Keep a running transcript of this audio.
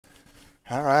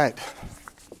All right.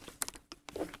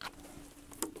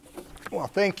 Well,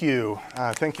 thank you.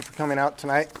 Thank you for coming out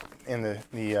tonight in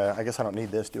I guess I don't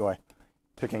need this, do I?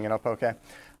 Picking it up okay.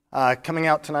 Coming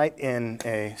out tonight in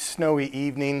a snowy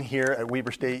evening here at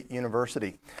Weber State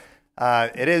University.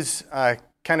 It is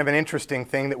kind of an interesting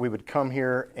thing that we would come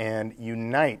here and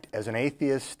unite as an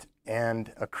atheist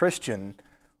and a Christian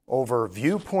over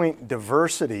viewpoint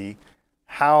diversity,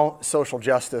 how social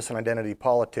justice and identity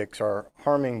politics are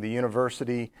harming the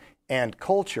university and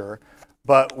culture.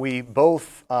 But we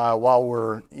both, while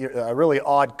we're a really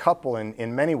odd couple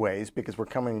in many ways, because we're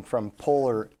coming from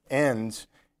polar ends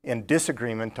in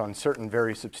disagreement on certain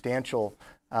very substantial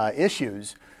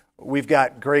issues, we've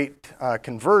got great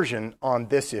conversion on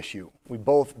this issue. We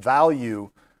both value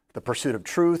the pursuit of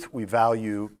truth, we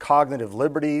value cognitive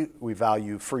liberty, we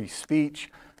value free speech,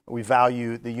 we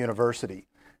value the university.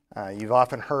 You've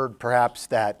often heard perhaps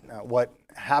that what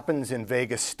happens in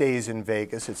Vegas stays in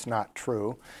Vegas. It's not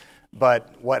true.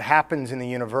 But what happens in the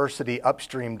university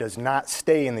upstream does not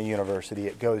stay in the university.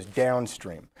 It goes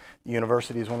downstream. The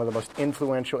university is one of the most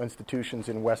influential institutions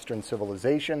in Western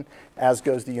civilization. As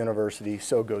goes the university,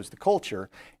 so goes the culture.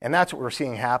 And that's what we're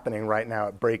seeing happening right now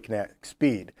at breakneck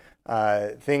speed.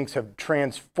 Things have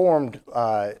transformed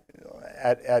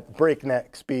at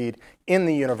breakneck speed in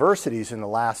the universities in the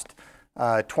last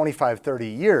 25, 30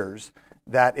 years,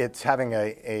 that it's having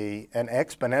an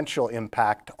exponential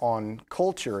impact on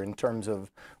culture in terms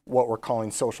of what we're calling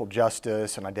social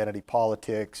justice and identity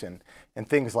politics and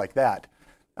things like that.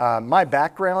 My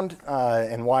background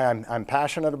and why I'm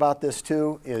passionate about this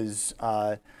too is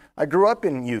I grew up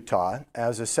in Utah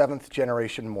as a seventh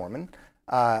generation Mormon.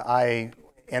 I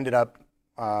ended up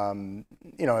growing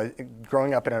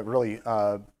up in a really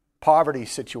poverty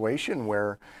situation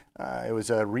where it was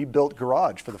a rebuilt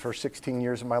garage for the first 16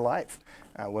 years of my life.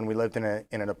 When we lived in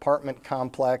an apartment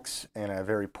complex in a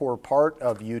very poor part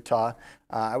of Utah,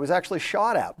 I was actually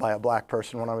shot at by a black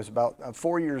person when I was about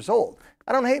 4 years old.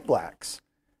 I don't hate blacks.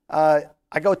 I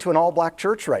go to an all-black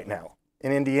church right now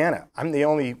in Indiana.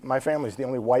 My family's the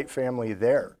only white family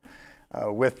there.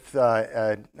 With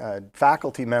a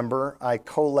faculty member, I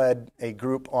co-led a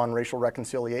group on racial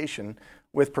reconciliation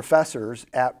with professors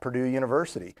at Purdue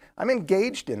University. I'm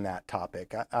engaged in that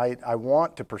topic. I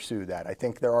want to pursue that. I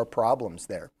think there are problems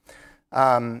there.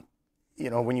 When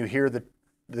you hear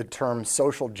the term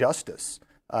social justice,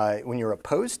 when you're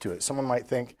opposed to it, someone might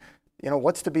think,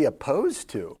 what's to be opposed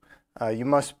to? You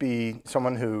must be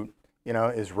someone who,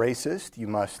 is racist. You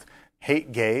must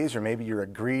hate gays, or maybe you're a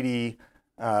greedy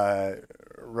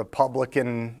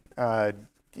Republican,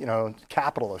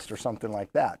 capitalist or something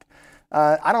like that.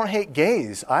 I don't hate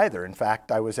gays either. In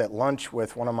fact, I was at lunch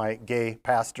with one of my gay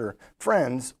pastor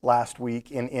friends last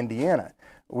week in Indiana.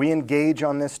 We engage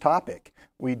on this topic.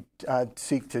 We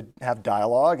seek to have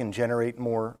dialogue and generate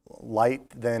more light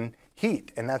than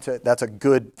heat, and that's a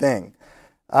good thing.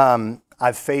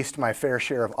 I've faced my fair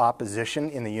share of opposition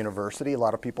in the university. A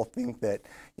lot of people think that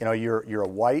you're a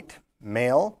white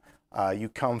male. You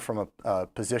come from a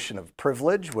position of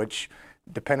privilege, which,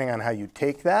 depending on how you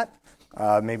take that,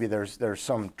 maybe there's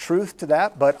some truth to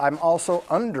that, but I'm also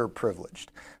underprivileged.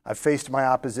 I've faced my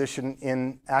opposition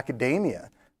in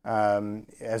academia.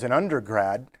 As an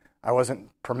undergrad, I wasn't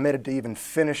permitted to even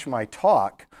finish my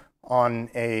talk on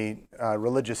a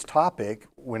religious topic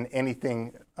when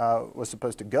anything was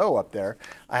supposed to go up there.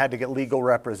 I had to get legal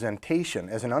representation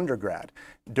as an undergrad.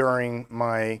 During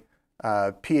my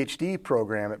PhD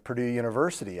program at Purdue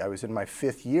University, I was in my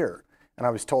 5th year, and I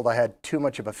was told I had too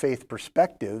much of a faith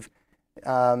perspective.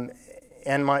 And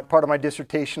part of my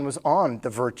dissertation was on the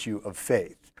virtue of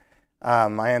faith.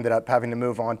 I ended up having to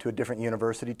move on to a different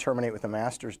university, terminate with a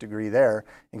master's degree there,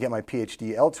 and get my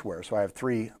PhD elsewhere. So I have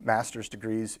 3 master's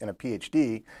degrees and a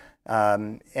PhD.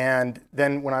 And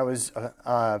then when I was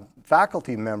a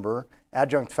faculty member,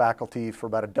 adjunct faculty for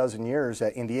about a dozen years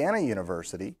at Indiana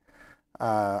University,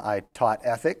 I taught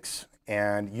ethics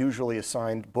and usually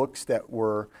assigned books that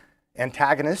were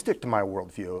antagonistic to my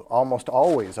worldview. Almost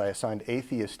always I assigned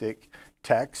atheistic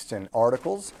texts and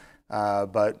articles,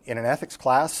 but in an ethics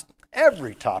class,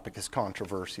 every topic is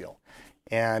controversial.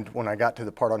 And when I got to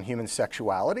the part on human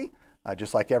sexuality,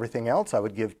 just like everything else, I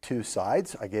would give 2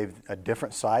 sides. I gave a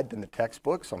different side than the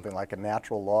textbook, something like a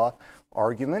natural law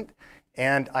argument.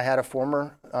 And I had a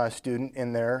former student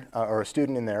in there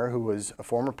who was a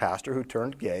former pastor who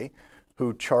turned gay,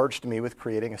 who charged me with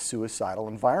creating a suicidal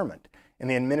environment. And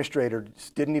the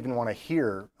administrators didn't even want to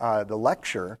hear the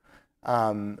lecture,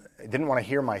 didn't want to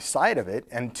hear my side of it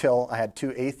until I had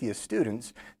 2 atheist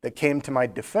students that came to my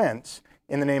defense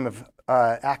in the name of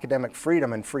academic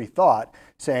freedom and free thought,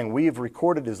 saying we've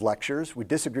recorded his lectures, we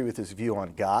disagree with his view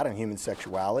on God and human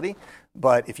sexuality,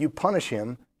 but if you punish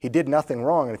him, he did nothing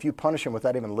wrong, and if you punish him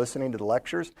without even listening to the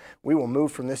lectures, we will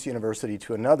move from this university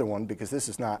to another one because this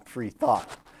is not free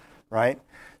thought, right?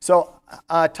 So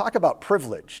talk about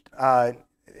privileged.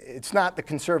 It's not the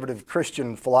conservative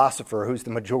Christian philosopher who's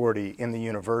the majority in the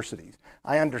universities.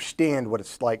 I understand what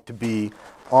it's like to be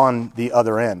on the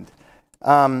other end.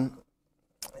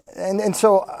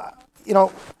 So,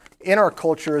 in our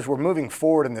culture, as we're moving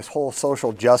forward in this whole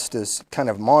social justice kind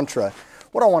of mantra,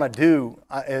 what I want to do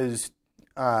is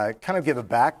kind of give a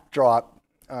backdrop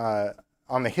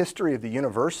on the history of the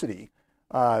university,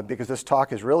 because this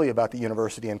talk is really about the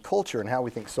university and culture and how we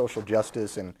think social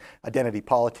justice and identity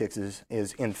politics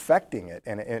is infecting it,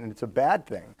 and it's a bad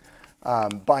thing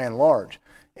by and large,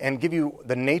 and give you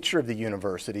the nature of the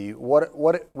university,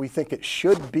 what we think it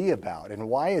should be about, and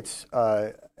why it's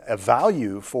a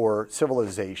value for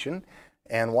civilization,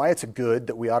 and why it's a good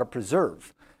that we ought to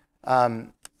preserve.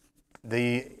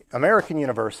 The American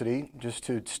University, just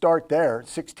to start there,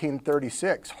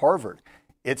 1636, Harvard,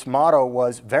 its motto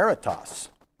was Veritas,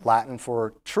 Latin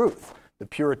for truth. The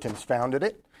Puritans founded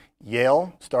it.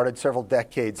 Yale, started several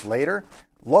decades later,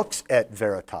 looks at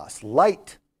Veritas,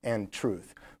 light and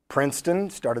truth. Princeton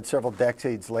started several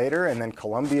decades later, and then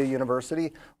Columbia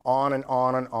University, on and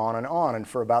on and on and on. And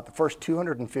for about the first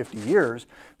 250 years,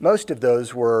 most of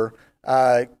those were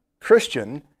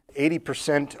Christian.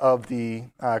 80% of the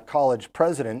college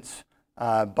presidents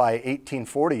by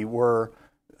 1840 were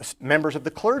members of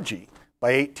the clergy.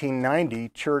 By 1890,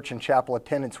 church and chapel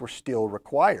attendance were still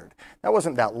required. That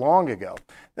wasn't that long ago.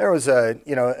 There was a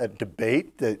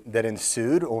debate that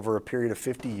ensued over a period of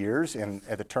 50 years, and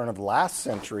at the turn of the last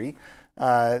century,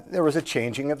 there was a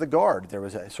changing of the guard. There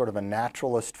was a sort of a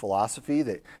naturalist philosophy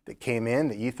that came in.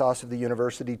 The ethos of the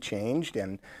university changed,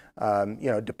 and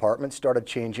departments started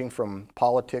changing from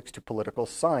politics to political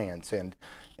science,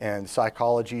 and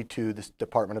psychology to the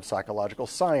Department of Psychological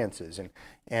Sciences,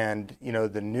 and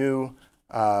the new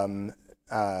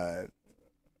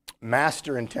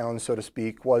master in town, so to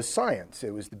speak, was science.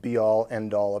 It was the be-all,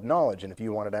 end-all of knowledge, and if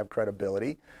you wanted to have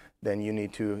credibility, then you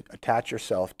need to attach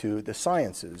yourself to the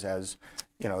sciences as,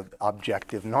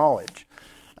 objective knowledge.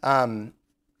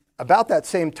 About that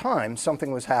same time,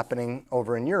 something was happening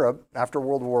over in Europe. After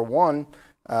World War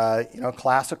I,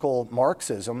 classical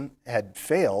Marxism had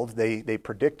failed. They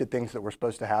predicted things that were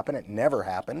supposed to happen. It never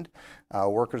happened.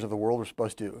 Workers of the world were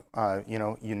supposed to,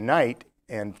 unite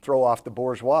and throw off the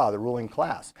bourgeois, the ruling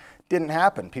class. Didn't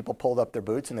happen. People pulled up their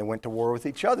boots and they went to war with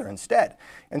each other instead.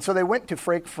 And so they went to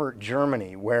Frankfurt,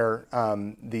 Germany, where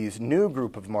these new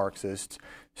group of Marxists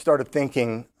started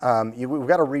thinking, we've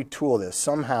got to retool this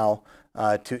somehow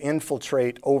to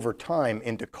infiltrate over time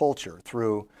into culture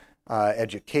through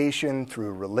education,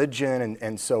 through religion,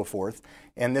 and so forth.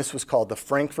 And this was called the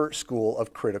Frankfurt School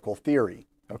of Critical Theory.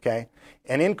 Okay?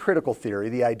 And in critical theory,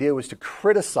 the idea was to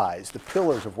criticize the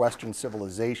pillars of Western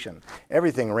civilization,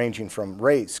 everything ranging from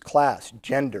race, class,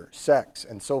 gender, sex,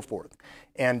 and so forth,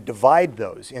 and divide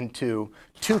those into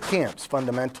two camps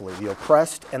fundamentally, the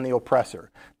oppressed and the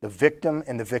oppressor, the victim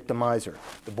and the victimizer,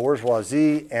 the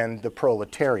bourgeoisie and the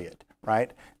proletariat,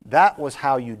 right? That was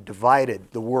how you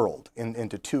divided the world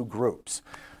into two groups.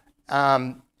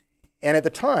 And at the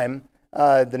time,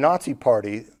 the Nazi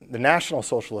Party, the National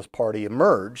Socialist Party,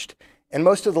 emerged, and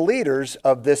most of the leaders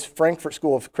of this Frankfurt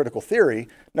School of Critical Theory,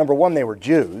 number one, they were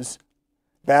Jews,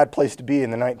 bad place to be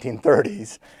in the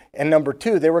 1930s, and number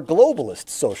two, they were globalist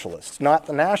socialists, not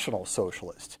the National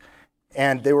Socialists.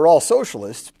 And they were all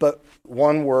socialists, but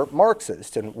one were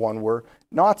Marxists and one were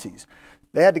Nazis.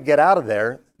 They had to get out of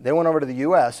there. They went over to the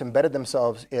U.S., embedded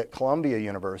themselves at Columbia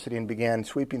University, and began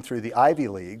sweeping through the Ivy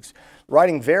Leagues,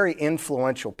 writing very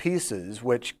influential pieces,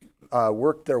 which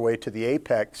worked their way to the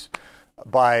apex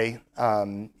by,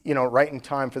 right in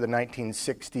time for the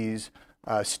 1960s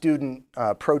student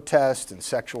protest and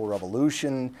sexual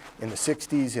revolution in the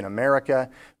 60s in America.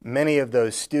 Many of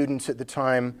those students at the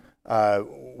time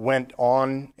went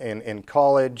on in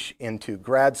college into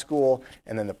grad school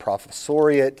and then the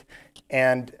professoriate,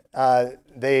 and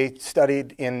they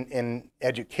studied in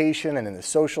education and in the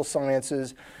social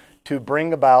sciences to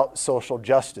bring about social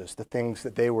justice, the things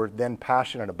that they were then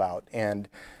passionate about. And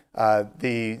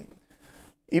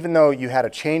even though you had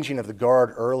a changing of the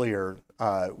guard earlier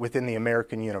within the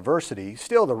American university,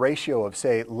 still the ratio of,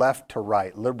 say, left to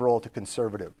right, liberal to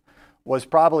conservative, was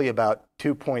probably about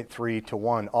 2.3 to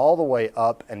 1, all the way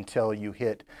up until you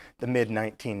hit the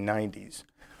mid-1990s.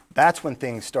 That's when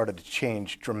things started to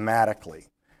change dramatically.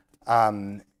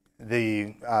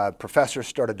 The professors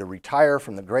started to retire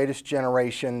from the greatest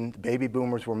generation. The baby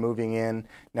boomers were moving in.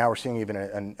 Now we're seeing even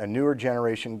a newer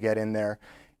generation get in there.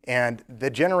 And the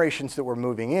generations that were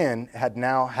moving in had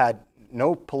now had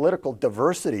no political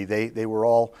diversity. They were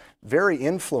all very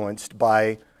influenced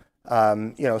by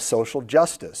social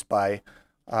justice, by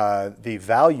the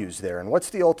values there. And what's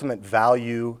the ultimate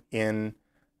value in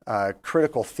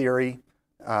critical theory?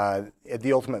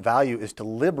 The ultimate value is to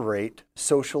liberate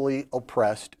socially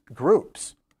oppressed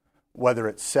groups, whether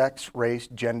it's sex, race,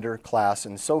 gender, class,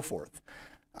 and so forth.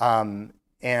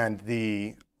 And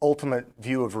the ultimate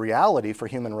view of reality for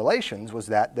human relations was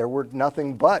that there were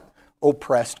nothing but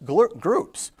oppressed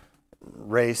groups,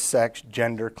 race, sex,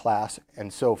 gender, class,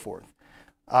 and so forth.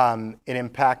 It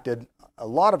impacted a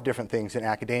lot of different things in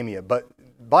academia, but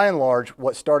by and large,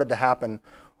 what started to happen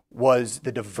was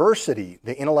the diversity,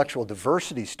 the intellectual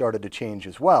diversity started to change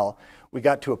as well. We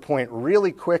got to a point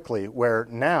really quickly where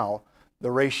now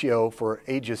the ratio for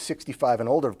ages 65 and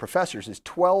older professors is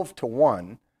 12 to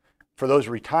 1 for those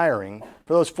retiring.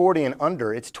 For those 40 and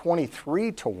under, it's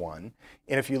 23 to 1.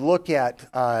 And if you look at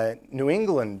New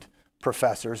England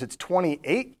professors, it's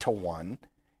 28 to 1.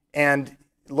 And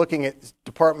looking at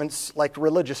departments like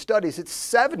religious studies, it's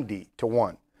 70 to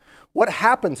 1. What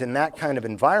happens in that kind of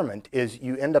environment is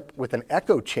you end up with an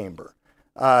echo chamber.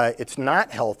 It's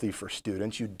not healthy for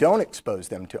students. You don't expose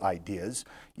them to ideas.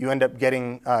 You end up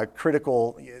getting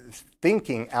critical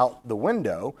thinking out the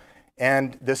window.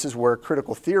 And this is where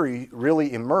critical theory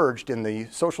really emerged in the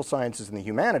social sciences and the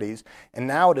humanities. And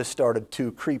now it has started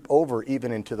to creep over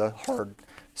even into the hard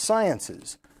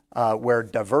sciences, where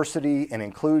diversity and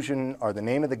inclusion are the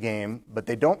name of the game, but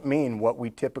they don't mean what we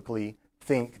typically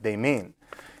think they mean.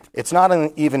 It's not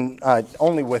even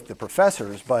only with the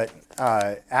professors, but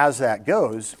as that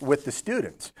goes, with the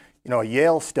students. You know, a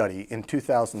Yale study in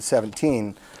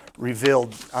 2017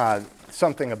 revealed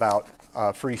something about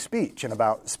free speech and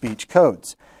about speech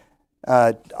codes.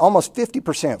 Almost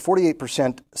 50%,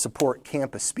 48% support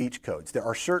campus speech codes. There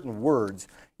are certain words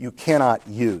you cannot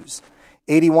use.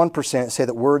 81% say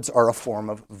that words are a form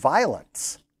of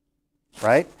violence,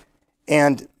 right?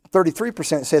 And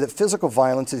 33% say that physical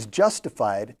violence is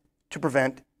justified to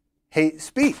prevent hate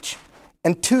speech.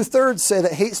 And 2/3 say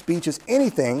that hate speech is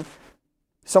anything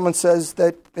someone says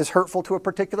that is hurtful to a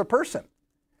particular person.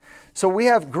 So we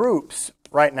have groups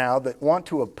right now that want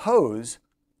to oppose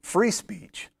free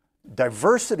speech,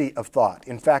 diversity of thought.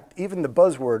 In fact, even the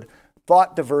buzzword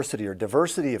thought diversity or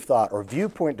diversity of thought or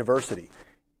viewpoint diversity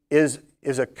is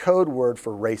a code word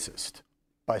for racist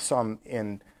by some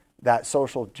in that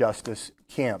social justice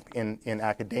camp in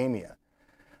academia.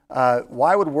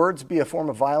 Why would words be a form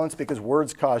of violence? Because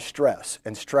words cause stress,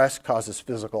 and stress causes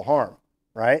physical harm,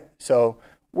 right? So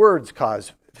words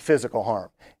cause physical harm,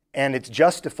 and it's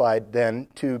justified then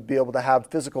to be able to have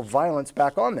physical violence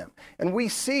back on them. And we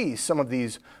see some of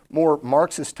these more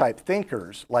Marxist-type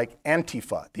thinkers like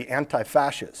Antifa, the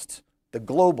anti-fascists, the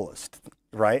globalists,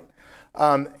 right?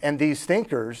 And these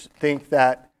thinkers think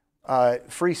that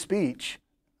free speech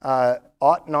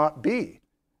ought not be.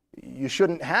 You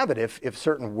shouldn't have it if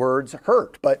certain words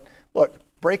hurt. But look,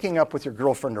 breaking up with your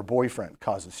girlfriend or boyfriend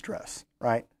causes stress,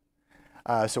 right?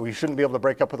 So we shouldn't be able to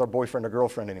break up with our boyfriend or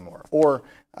girlfriend anymore. Or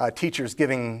teachers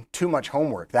giving too much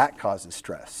homework, that causes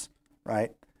stress,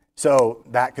 right? So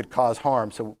that could cause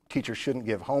harm, so teachers shouldn't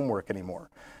give homework anymore.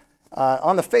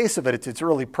 On the face of it, it's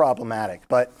really problematic.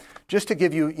 But just to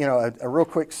give you, a real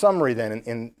quick summary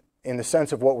then in the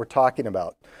sense of what we're talking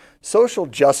about. Social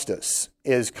justice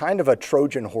is kind of a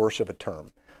Trojan horse of a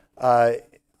term. I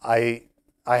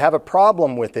have a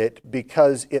problem with it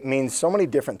because it means so many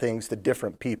different things to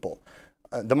different people.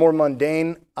 The more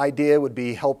mundane idea would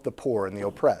be help the poor and the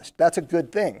oppressed. That's a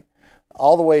good thing.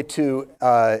 All the way to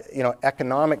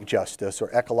economic justice or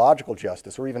ecological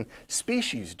justice or even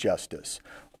species justice.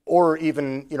 Or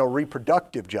even,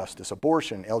 reproductive justice,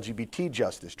 abortion, LGBT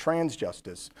justice, trans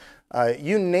justice,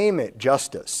 you name it,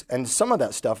 justice. And some of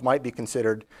that stuff might be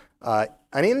considered an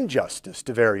injustice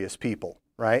to various people,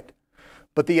 right?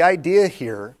 But the idea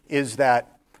here is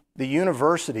that the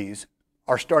universities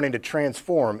are starting to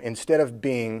transform. Instead of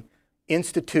being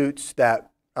institutes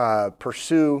that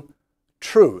pursue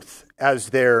truth as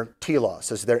their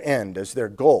telos, as their end, as their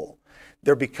goal,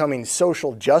 they're becoming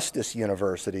social justice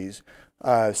universities,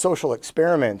 social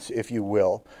experiments, if you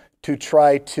will, to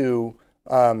try to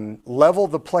level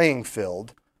the playing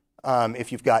field.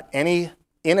 If you've got any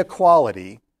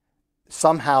inequality,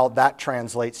 somehow that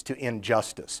translates to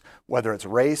injustice, whether it's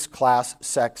race, class,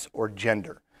 sex, or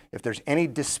gender. If there's any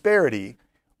disparity,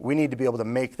 we need to be able to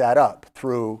make that up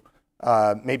through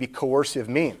maybe coercive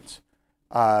means.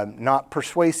 not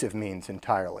persuasive means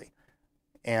entirely.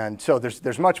 And so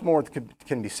there's much more that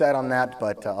can be said on that,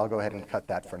 but I'll go ahead and cut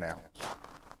that for now.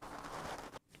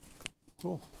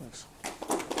 Cool, thanks.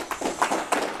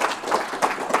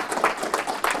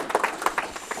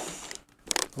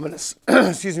 I'm gonna,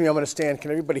 excuse me, I'm gonna stand. Can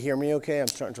everybody hear me okay? I'm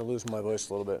starting to lose my voice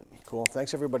a little bit. Cool,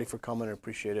 thanks everybody for coming, I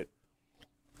appreciate it.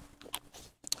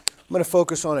 I'm gonna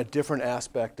focus on a different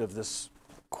aspect of this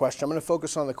question. I'm gonna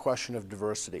focus on the question of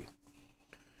diversity.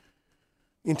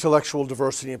 Intellectual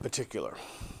diversity in particular.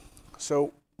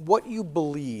 So what you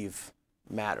believe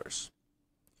matters.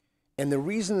 And the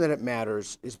reason that it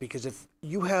matters is because if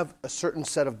you have a certain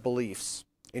set of beliefs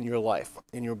in your life,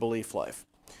 in your belief life,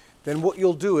 then what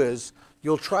you'll do is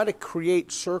you'll try to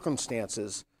create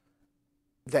circumstances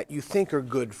that you think are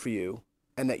good for you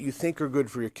and that you think are good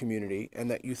for your community and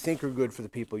that you think are good for the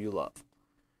people you love.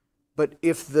 But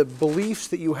if the beliefs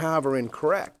that you have are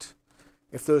incorrect,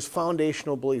 if those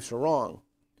foundational beliefs are wrong,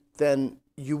 then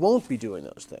you won't be doing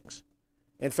those things.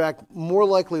 In fact, more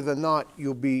likely than not,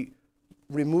 you'll be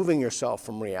removing yourself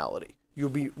from reality. You'll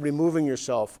be removing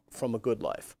yourself from a good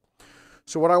life.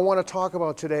 So what I want to talk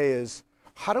about today is,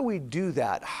 how do we do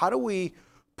that? How do we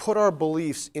put our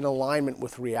beliefs in alignment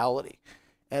with reality?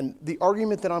 And the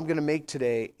argument that I'm going to make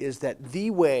today is that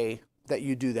the way that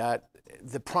you do that,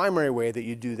 the primary way that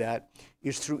you do that,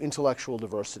 is through intellectual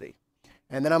diversity.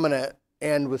 And then I'm going to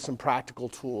end with some practical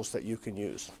tools that you can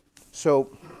use. So,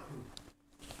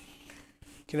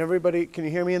 can you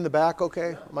hear me in the back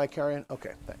okay? Am I carrying?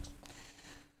 Okay, thanks.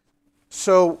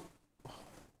 So,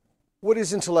 what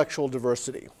is intellectual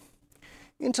diversity?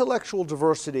 Intellectual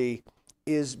diversity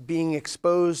is being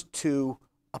exposed to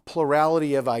a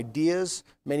plurality of ideas.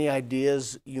 Many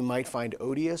ideas you might find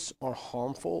odious or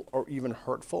harmful or even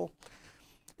hurtful.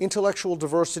 Intellectual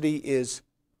diversity is,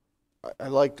 I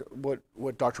liked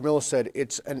what Dr. Miller said,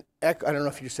 it's an, I don't know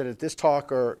if you said it at this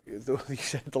talk or you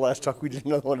said at the last talk, we did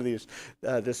another one of these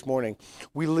this morning.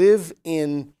 We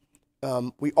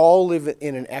all live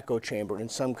in an echo chamber, in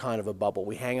some kind of a bubble.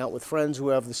 We hang out with friends who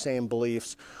have the same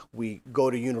beliefs. We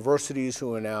go to universities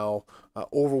who are now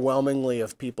overwhelmingly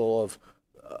of people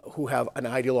who have an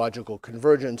ideological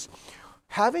convergence.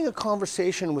 Having a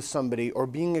conversation with somebody or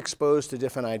being exposed to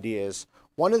different ideas,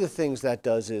 one of the things that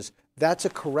does is that's a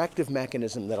corrective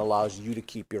mechanism that allows you to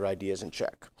keep your ideas in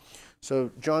check.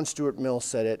 So John Stuart Mill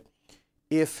said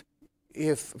it,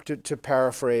 to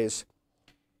paraphrase,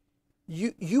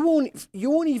 you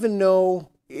won't even know,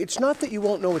 it's not that you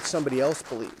won't know what somebody else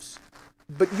believes,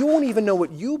 but you won't even know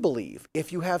what you believe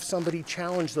if you have somebody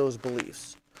challenge those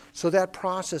beliefs. So that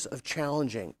process of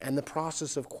challenging and the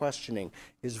process of questioning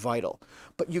is vital.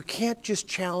 But you can't just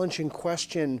challenge and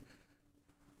question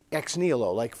ex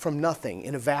nihilo, like from nothing,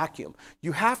 in a vacuum.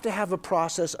 You have to have a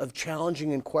process of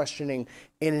challenging and questioning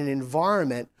in an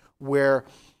environment where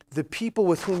the people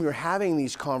with whom you're having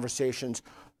these conversations,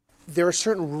 there are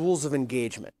certain rules of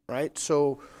engagement, right?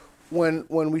 So when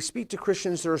we speak to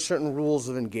Christians, there are certain rules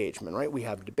of engagement, right? We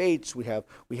have debates, we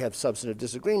have substantive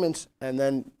disagreements, and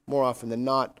then more often than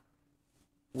not,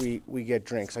 we get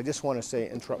drinks. I just want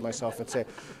to interrupt myself and say,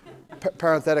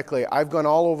 parenthetically, I've gone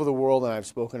all over the world and I've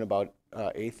spoken about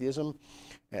atheism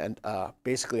and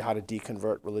basically how to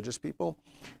deconvert religious people.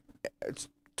 It's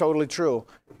totally true.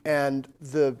 And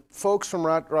the folks from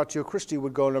Ratio Christi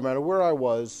would go, no matter where I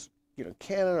was,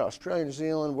 Canada, Australia, New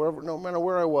Zealand, wherever, no matter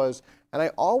where I was, and I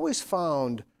always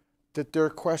found that their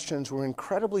questions were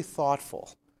incredibly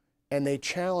thoughtful, and they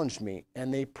challenged me,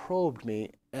 and they probed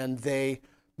me, and they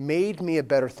made me a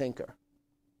better thinker,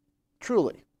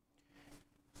 truly.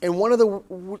 And one of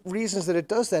the reasons that it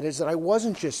does that is that I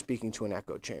wasn't just speaking to an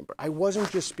echo chamber. I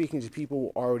wasn't just speaking to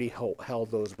people who already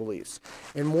held those beliefs.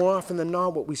 And more often than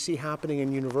not, what we see happening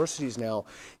in universities now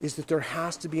is that there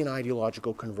has to be an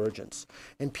ideological convergence.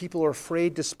 And people are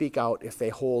afraid to speak out if they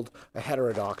hold a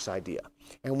heterodox idea.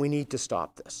 And we need to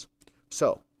stop this.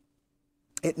 So,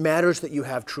 it matters that you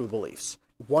have true beliefs.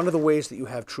 One of the ways that you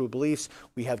have true beliefs,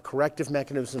 we have corrective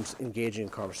mechanisms engaging in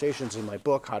conversations. In my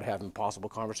book, How to Have Impossible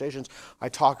Conversations, I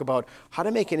talk about how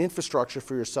to make an infrastructure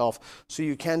for yourself so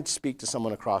you can speak to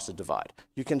someone across a divide.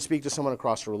 You can speak to someone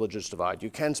across a religious divide.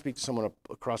 You can speak to someone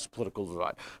across a political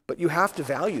divide. But you have to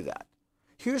value that.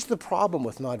 Here's the problem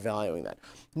with not valuing that.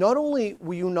 Not only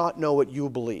will you not know what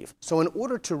you believe, so in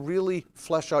order to really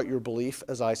flesh out your belief,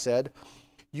 as I said,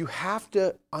 you have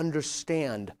to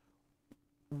understand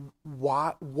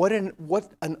what an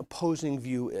opposing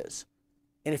view is.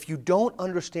 And if you don't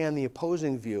understand the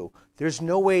opposing view, there's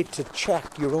no way to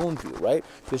check your own view, right?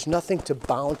 There's nothing to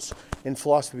bounce. In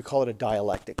philosophy, we call it a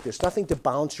dialectic. There's nothing to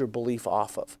bounce your belief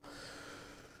off of.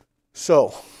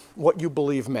 So, what you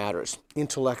believe matters.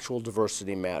 Intellectual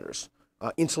diversity matters.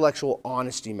 Intellectual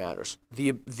honesty matters.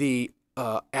 The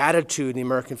attitude, the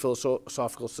American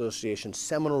Philosophical Association's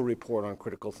seminal report on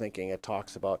critical thinking, it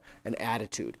talks about an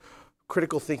attitude.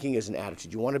 Critical thinking is an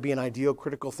attitude. You want to be an ideal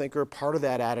critical thinker? Part of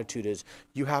that attitude is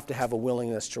you have to have a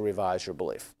willingness to revise your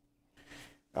belief.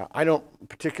 I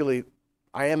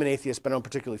am an atheist, but I don't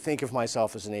particularly think of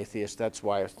myself as an atheist. That's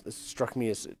why it struck me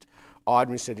as odd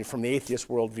when you said from the atheist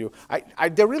worldview.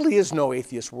 There really is no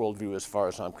atheist worldview as far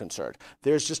as I'm concerned.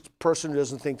 There's just a person who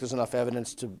doesn't think there's enough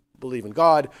evidence to believe in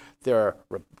God.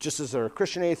 Just as there are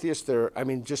Christian atheists,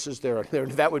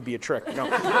 that would be a trick.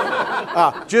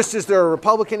 No. Just as there are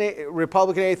Republican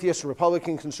atheists,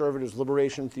 Republican conservatives,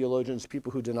 liberation theologians,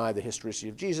 people who deny the historicity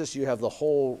of Jesus, you have the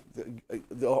whole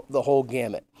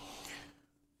gamut.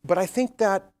 But I think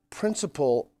that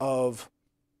principle of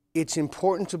it's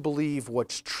important to believe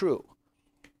what's true,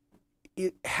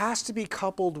 it has to be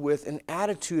coupled with an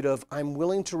attitude of I'm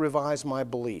willing to revise my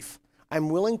belief. I'm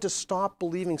willing to stop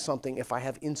believing something if I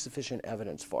have insufficient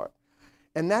evidence for it.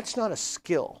 And that's not a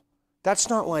skill. That's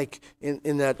not like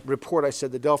in that report I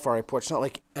said, the Delphi report, it's not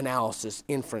like analysis,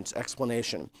 inference,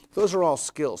 explanation. Those are all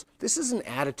skills. This is an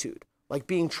attitude, like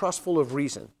being trustful of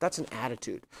reason. That's an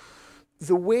attitude.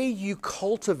 The way you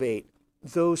cultivate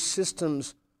those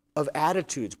systems of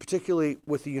attitudes, particularly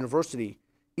with the university,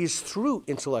 is through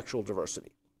intellectual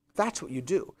diversity. That's what you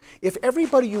do. If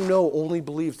everybody you know only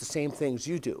believes the same things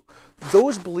you do,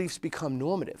 those beliefs become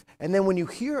normative. And then when you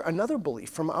hear another belief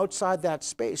from outside that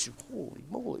space, holy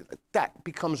moly, that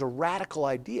becomes a radical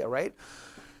idea, right?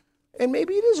 And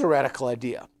maybe it is a radical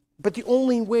idea. But the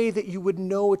only way that you would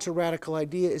know it's a radical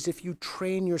idea is if you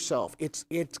train yourself. It's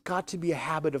got to be a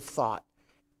habit of thought.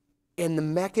 And the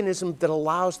mechanism that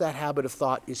allows that habit of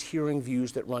thought is hearing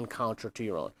views that run counter to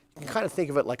your own. You can kind of think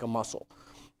of it like a muscle,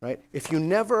 right? If you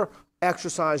never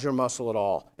exercise your muscle at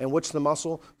all, and what's the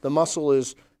muscle? The muscle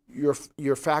is your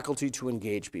faculty to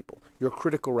engage people, your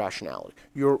critical rationality,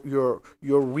 your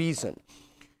reason.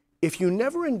 If you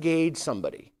never engage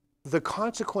somebody, the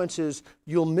consequence is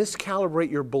you'll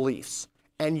miscalibrate your beliefs,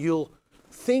 and you'll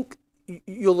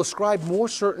ascribe more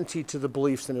certainty to the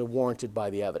beliefs than are warranted by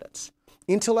the evidence.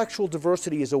 Intellectual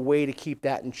diversity is a way to keep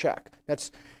that in check.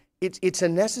 It's a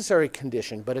necessary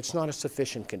condition, but it's not a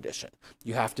sufficient condition.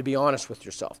 You have to be honest with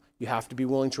yourself. You have to be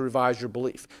willing to revise your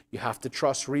belief. You have to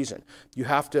trust reason. You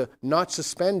have to not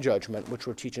suspend judgment, which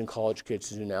we're teaching college kids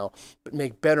to do now, but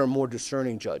make better, more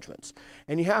discerning judgments.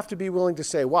 And you have to be willing to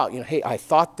say, wow, hey, I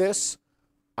thought this,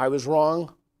 I was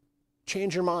wrong.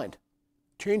 Change your mind.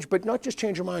 But not just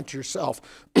change your mind to yourself.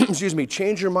 Excuse me,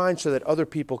 change your mind so that other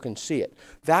people can see it.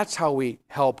 That's how we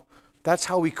help. That's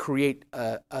how we create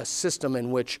a system in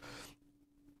which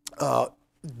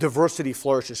diversity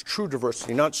flourishes, true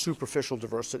diversity, not superficial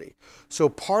diversity. So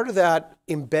part of that,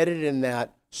 embedded in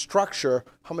that structure,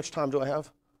 how much time do I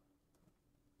have?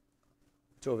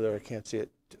 It's over there, I can't see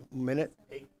it. A minute?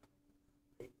 8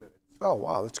 minutes. Oh,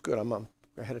 wow, that's good. I'm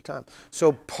ahead of time.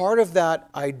 So part of that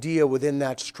idea within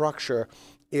that structure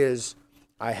is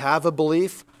I have a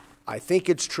belief, I think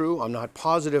it's true, I'm not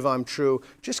positive I'm true.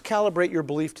 Just calibrate your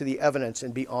belief to the evidence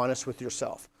and be honest with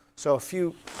yourself. So a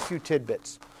few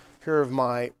tidbits. Here are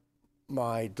my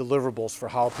deliverables for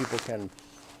how people can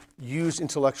use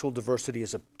intellectual diversity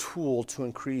as a tool to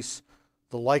increase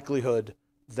the likelihood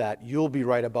that you'll be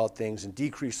right about things and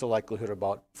decrease the likelihood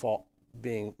about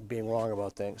being wrong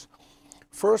about things.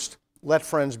 First, let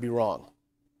friends be wrong.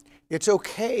 It's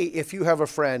okay if you have a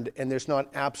friend and there's not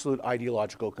absolute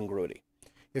ideological congruity.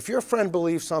 If your friend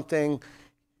believes something,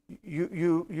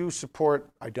 you support,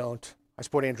 I don't. I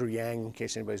support Andrew Yang, in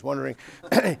case anybody's wondering.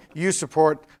 You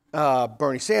support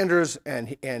Bernie Sanders,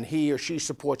 and he or she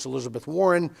supports Elizabeth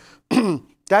Warren.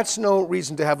 That's no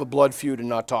reason to have a blood feud and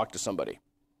not talk to somebody.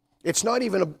 It's not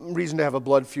even a reason to have a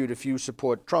blood feud if you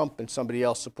support Trump and somebody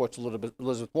else supports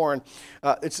Elizabeth Warren.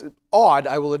 It's odd,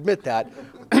 I will admit that,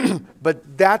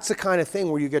 but that's the kind of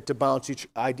thing where you get to bounce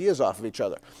ideas off of each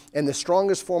other. And the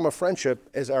strongest form of friendship,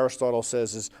 as Aristotle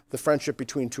says, is the friendship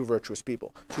between two virtuous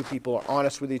people. Two people are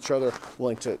honest with each other,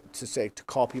 willing to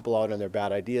call people out on their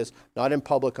bad ideas, not in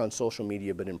public on social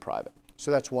media, but in private.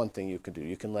 So that's one thing you can do.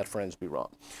 You can let friends be wrong.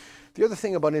 The other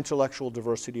thing about intellectual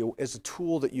diversity as a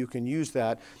tool that you can use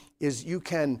that is you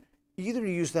can either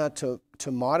use that to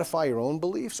modify your own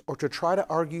beliefs or to try to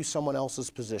argue someone else's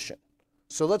position.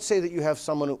 So let's say that you have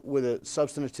someone with a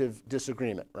substantive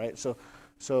disagreement, right?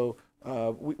 So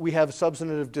we have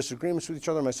substantive disagreements with each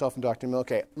other, myself and Dr. Mill.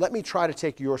 Okay, let me try to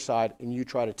take your side and you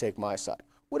try to take my side.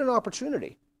 What an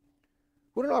opportunity.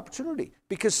 What an opportunity,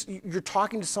 because you're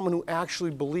talking to someone who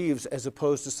actually believes as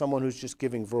opposed to someone who's just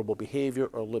giving verbal behavior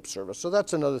or lip service. So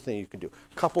that's another thing you can do.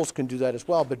 Couples can do that as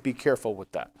well, but be careful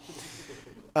with that.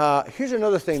 Here's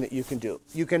another thing that you can do.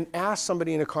 You can ask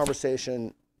somebody in a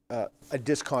conversation a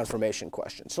disconfirmation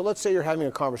question. So let's say you're having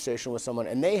a conversation with someone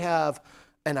and they have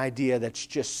an idea that's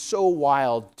just so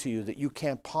wild to you that you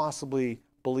can't possibly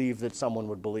believe that someone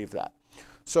would believe that.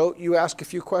 So you ask a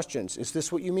few questions. Is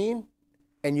this what you mean?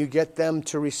 And you get them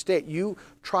to restate. You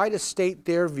try to state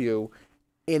their view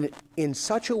in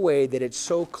such a way that it's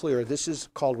so clear. This is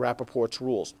called Rappaport's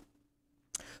rules.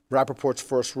 Rappaport's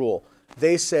first rule.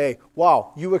 They say,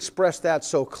 wow, you expressed that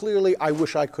so clearly, I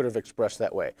wish I could have expressed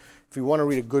that way. If you want to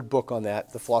read a good book on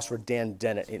that, the philosopher Dan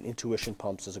Dennett in Intuition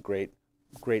Pumps is a great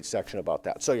section about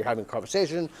that. So you're having a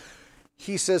conversation.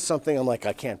 He says something, I'm like,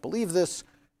 I can't believe this.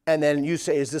 And then you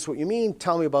say, is this what you mean?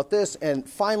 Tell me about this. And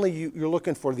finally, you're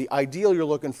looking for, the ideal you're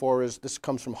looking for is, this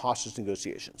comes from hostage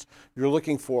negotiations. You're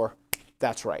looking for,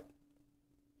 that's right.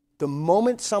 The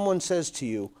moment someone says to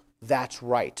you, that's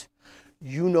right,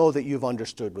 you know that you've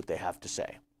understood what they have to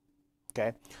say.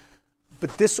 Okay?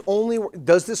 But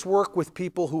does this work with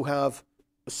people who have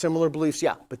similar beliefs?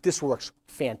 Yeah, but this works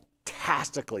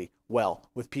fantastically well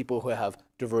with people who have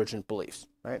divergent beliefs,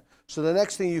 right? So the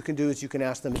next thing you can do is you can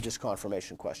ask them a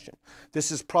disconfirmation question.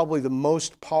 This is probably the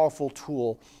most powerful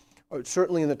tool, or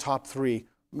certainly in the top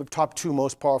two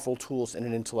most powerful tools in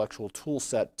an intellectual tool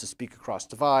set to speak across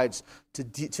divides,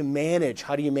 to manage.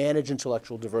 How do you manage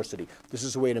intellectual diversity? This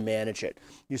is a way to manage it.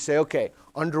 You say, okay,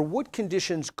 under what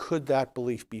conditions could that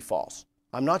belief be false?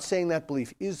 I'm not saying that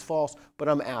belief is false, but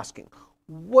I'm asking,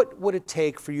 what would it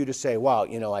take for you to say, wow,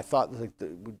 I thought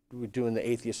we're doing the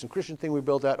atheist and Christian thing we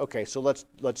built out. Okay, so let's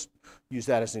use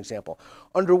that as an example.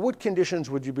 Under what conditions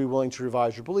would you be willing to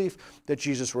revise your belief that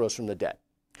Jesus rose from the dead?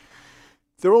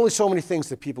 There are only so many things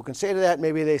that people can say to that.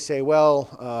 Maybe they say,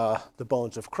 well, the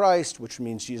bones of Christ, which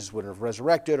means Jesus would have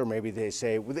resurrected, or maybe they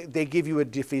say, they give you a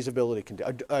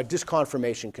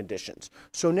disconfirmation conditions.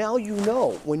 So now you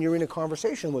know when you're in a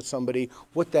conversation with somebody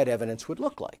what that evidence would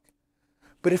look like.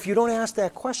 But if you don't ask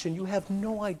that question, you have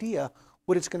no idea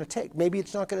what it's going to take. Maybe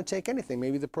it's not going to take anything.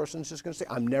 Maybe the person's just going to say,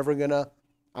 I'm never going to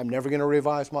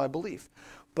revise my belief.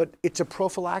 But it's a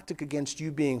prophylactic against you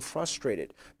being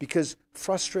frustrated, because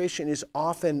frustration is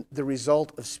often the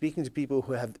result of speaking to people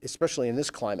who have, especially in this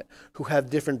climate, who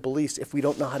have different beliefs if we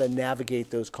don't know how to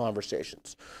navigate those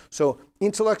conversations. So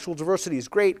intellectual diversity is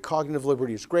great, cognitive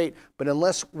liberty is great, but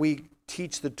unless we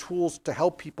teach the tools to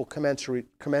help people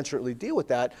commensurately deal with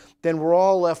that, then we're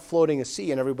all left floating a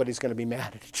sea and everybody's going to be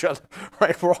mad at each other,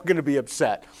 right? We're all going to be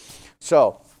upset.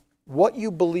 So what you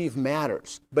believe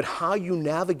matters, but how you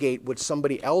navigate what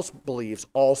somebody else believes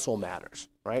also matters,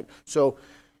 right? So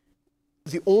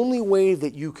the only way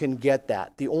that you can get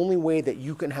that, the only way that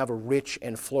you can have a rich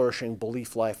and flourishing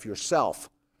belief life yourself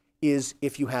is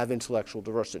if you have intellectual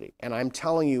diversity. And I'm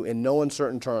telling you in no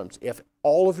uncertain terms, if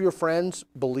all of your friends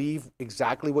believe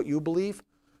exactly what you believe,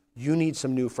 you need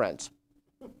some new friends.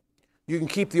 You can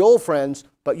keep the old friends,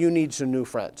 but you need some new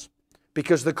friends.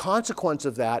 Because the consequence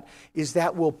of that is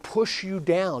that will push you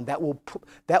down. That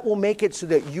will make it so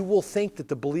that you will think that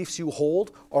the beliefs you hold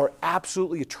are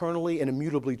absolutely, eternally, and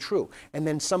immutably true. And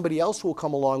then somebody else will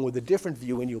come along with a different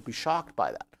view and you'll be shocked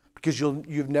by that because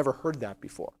you've never heard that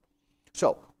before.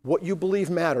 So what you believe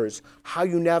matters, how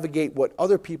you navigate what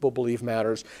other people believe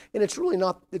matters, and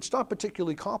it's not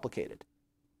particularly complicated.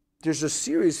 There's a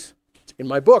series in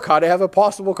my book, How to Have a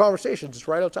Possible Conversation. It's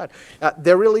right outside.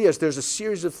 There really is. There's a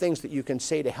series of things that you can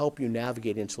say to help you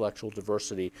navigate intellectual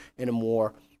diversity in a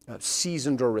more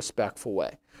seasoned or respectful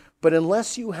way. But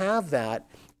unless you have that,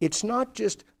 it's not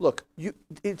just, look,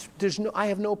 I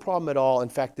have no problem at all, in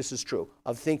fact, this is true,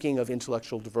 of thinking of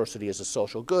intellectual diversity as a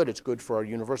social good. It's good for our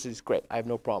universities. Great. I have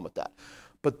no problem with that.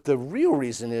 But the real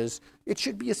reason is it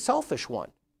should be a selfish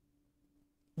one.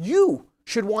 You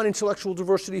should want intellectual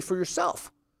diversity for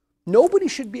yourself. Nobody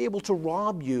should be able to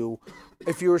rob you,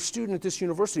 if you're a student at this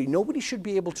university, nobody should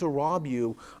be able to rob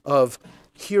you of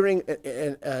hearing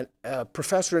a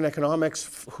professor in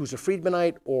economics who's a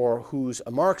Friedmanite or who's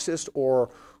a Marxist or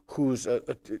who's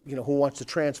who wants to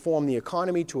transform the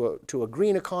economy to a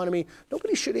green economy.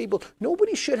 Nobody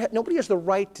has the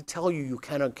right to tell you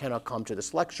cannot come to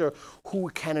this lecture, who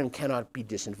can and cannot be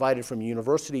disinvited from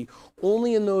university.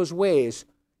 Only in those ways.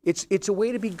 It's a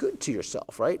way to be good to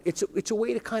yourself, right? It's a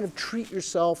way to kind of treat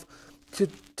yourself to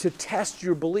test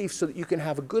your beliefs so that you can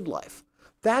have a good life.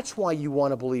 That's why you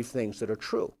want to believe things that are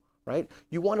true, right?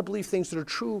 You want to believe things that are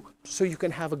true so you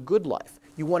can have a good life.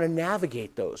 You want to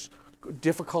navigate those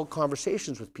difficult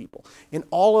conversations with people. And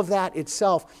all of that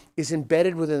itself is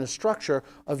embedded within a structure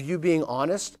of you being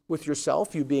honest with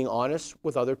yourself, you being honest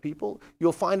with other people.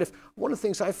 You'll find one of the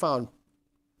things I found,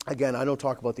 again, I don't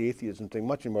talk about the atheism thing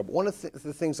much anymore, but one of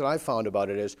the things that I found about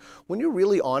it is when you're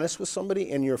really honest with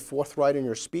somebody and you're forthright in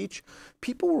your speech,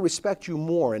 people will respect you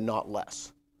more and not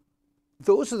less.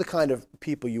 Those are the kind of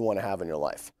people you want to have in your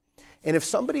life. And if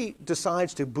somebody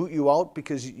decides to boot you out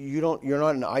because you're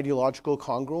not in ideological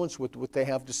congruence with what they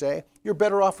have to say, you're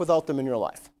better off without them in your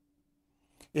life.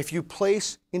 If you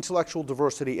place intellectual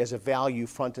diversity as a value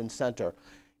front and center,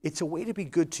 it's a way to be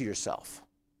good to yourself.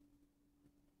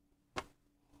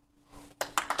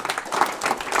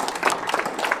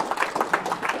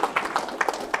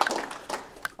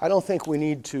 I don't think we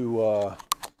need to,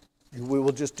 we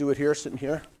will just do it here, sitting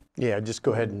here. Yeah, just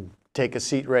go ahead and take a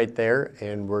seat right there,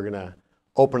 and we're going to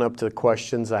open up to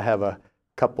questions. I have a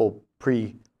couple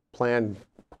pre-planned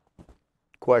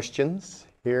questions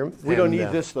here. We don't need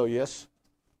this, though, yes?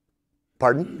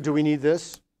 Pardon? Do we need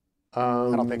this? I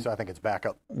don't think so. I think it's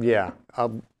backup. Yeah.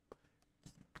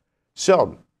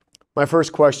 So, my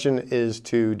first question is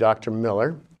to Dr.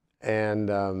 Miller,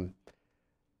 and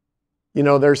you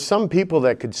know, there's some people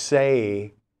that could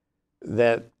say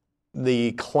that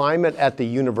the climate at the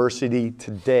university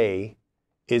today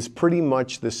is pretty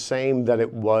much the same that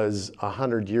it was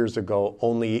 100 years ago,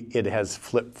 only it has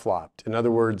flip-flopped. In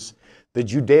other words, the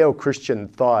Judeo-Christian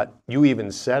thought, you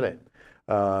even said it,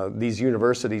 these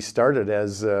universities started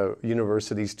as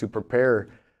universities to prepare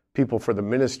people for the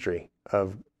ministry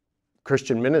of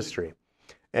Christian ministry.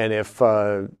 And if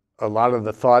a lot of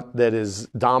the thought that is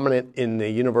dominant in the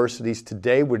universities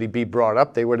today would be brought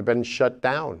up, they would have been shut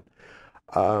down.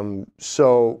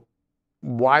 So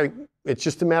why, it's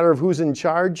just a matter of who's in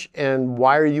charge, and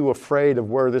why are you afraid of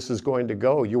where this is going to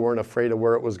go? You weren't afraid of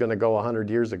where it was going to go 100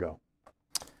 years ago.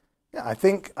 Yeah, I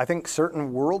think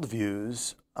certain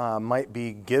worldviews might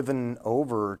be given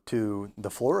over to the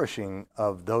flourishing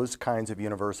of those kinds of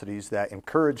universities that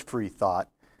encourage free thought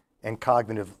and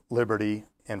cognitive liberty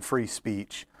and free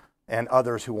speech, and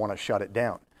others who want to shut it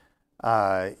down.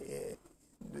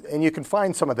 And you can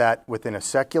find some of that within a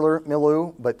secular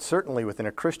milieu, but certainly within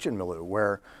a Christian milieu,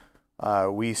 where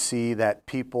we see that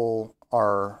people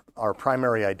our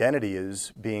primary identity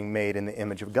is being made in the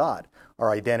image of God.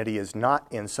 Our identity is not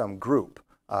in some group.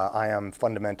 I am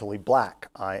fundamentally black.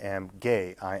 I am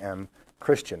gay. I am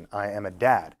Christian. I am a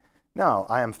dad. No,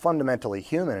 I am fundamentally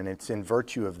human, and it's in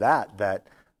virtue of that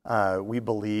we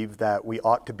believe that we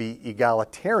ought to be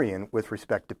egalitarian with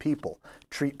respect to people.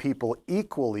 Treat people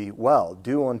equally well.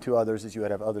 Do unto others as you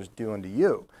would have others do unto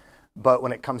you. But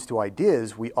when it comes to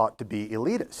ideas, we ought to be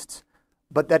elitists.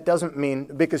 But that doesn't mean,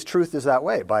 because truth is that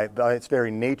way. By its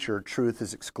very nature, truth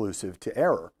is exclusive to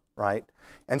error, right?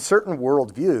 And certain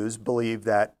worldviews believe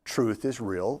that truth is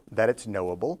real, that it's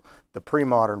knowable. The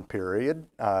pre-modern period,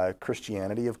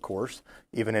 Christianity, of course,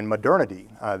 even in modernity,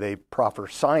 they proffer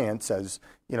science as,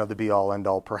 you know, the be-all,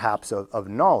 end-all, perhaps, of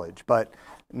knowledge. But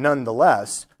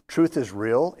nonetheless, truth is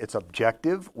real. It's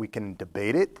objective. We can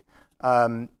debate it.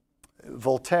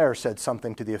 Voltaire said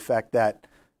something to the effect that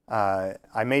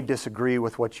I may disagree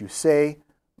with what you say,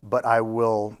 but I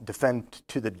will defend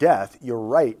to the death your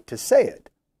right to say it,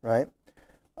 right?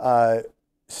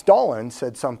 Stalin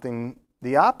said something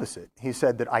the opposite. He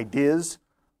said that ideas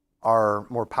are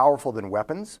more powerful than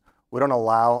weapons. We don't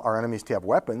allow our enemies to have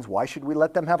weapons. Why should we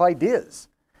let them have ideas?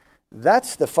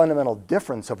 That's the fundamental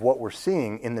difference of what we're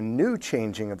seeing in the new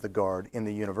changing of the guard in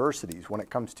the universities when it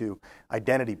comes to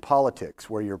identity politics,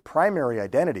 where your primary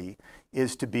identity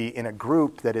is to be in a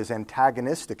group that is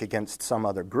antagonistic against some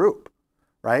other group,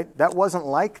 right? That wasn't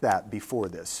like that before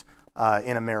this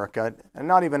in America, and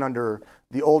not even under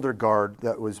the older guard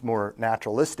that was more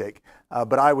naturalistic.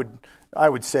 But I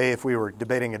would say if we were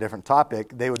debating a different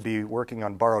topic, they would be working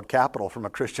on borrowed capital from a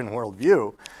Christian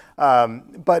worldview.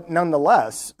 But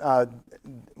nonetheless,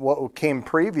 what came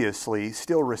previously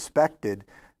still respected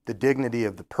the dignity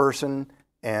of the person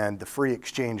and the free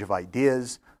exchange of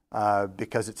ideas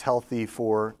because it's healthy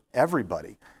for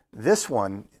everybody. This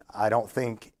one, I don't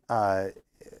think,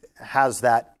 has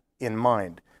that in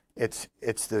mind. It's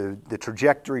the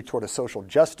trajectory toward a social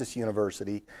justice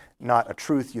university, not a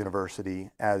truth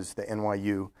university, as the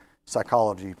NYU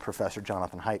psychology professor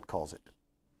Jonathan Haidt calls it.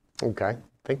 Okay,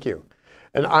 thank you.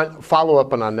 And follow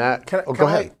up on that. Go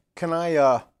ahead.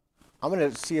 I'm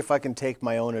going to see if I can take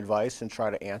my own advice and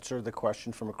try to answer the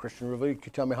question from a Christian review. Can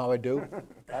you tell me how I do?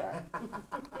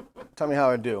 Tell me how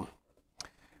I do.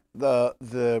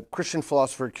 The Christian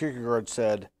philosopher Kierkegaard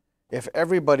said, if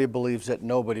everybody believes it,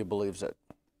 nobody believes it.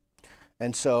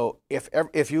 And so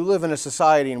if you live in a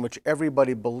society in which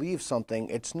everybody believes something,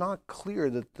 it's not clear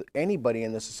that anybody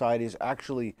in the society has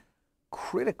actually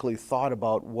critically thought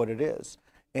about what it is.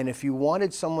 And if you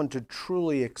wanted someone to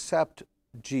truly accept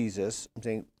Jesus, I'm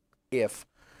saying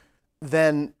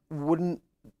then wouldn't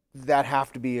that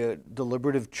have to be a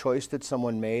deliberative choice that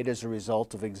someone made as a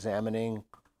result of examining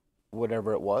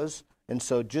whatever it was? And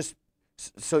so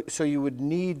so you would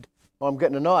need, well, I'm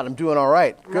getting a nod, I'm doing all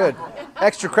right, good.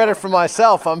 Extra credit for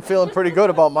myself, I'm feeling pretty good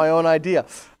about my own idea.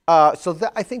 I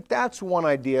think that's one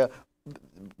idea,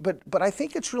 but I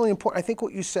think it's really important. I think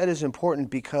what you said is important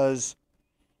because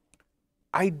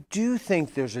I do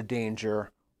think there's a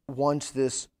danger once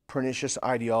this pernicious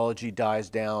ideology dies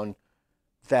down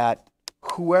that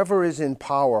whoever is in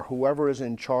power, whoever is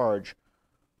in charge,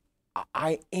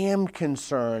 I am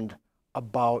concerned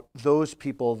about those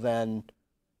people then,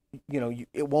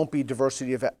 it won't be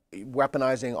diversity of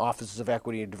weaponizing offices of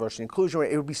equity and diversity and inclusion.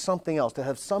 It would be something else to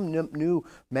have some new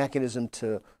mechanism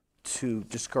to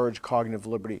discourage cognitive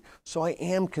liberty. So I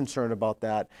am concerned about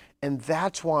that. And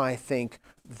that's why I think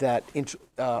that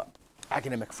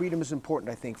academic freedom is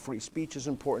important. I think free speech is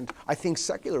important. I think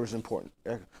secular is important.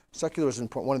 Secular is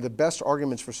important. One of the best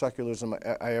arguments for secularism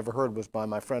I ever heard was by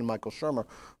my friend Michael Shermer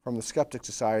from the Skeptic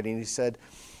Society. And he said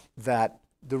that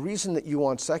the reason that you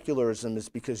want secularism is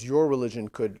because your religion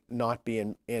could not be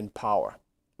in power,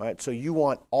 right? So you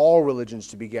want all religions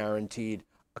to be guaranteed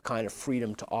a kind of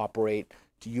freedom to operate.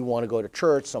 Do you want to go to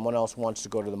church? Someone else wants to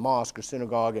go to the mosque or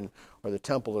synagogue or the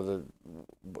temple or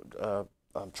the,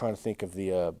 I'm trying to think of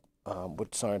the,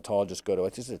 what Scientologists go to.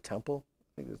 Is it a temple?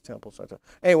 I think it's a temple.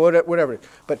 Anyway, whatever.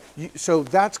 But so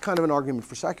that's kind of an argument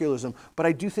for secularism. But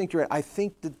I do think you're right. I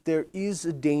think that there is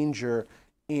a danger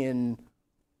in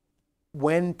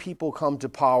when people come to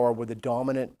power with a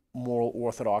dominant moral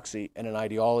orthodoxy and an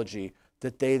ideology,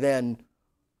 that they then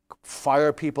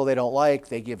fire people they don't like,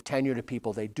 they give tenure to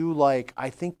people they do like. I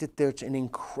think that there's an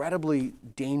incredibly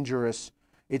dangerous,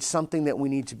 it's something that we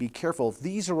need to be careful of.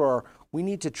 We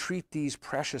need to treat these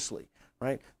preciously,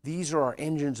 right? These are our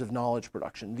engines of knowledge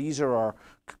production. These are our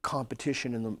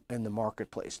competition in the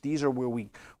marketplace. These are where we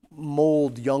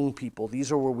mold young people.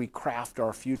 These are where we craft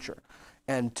our future.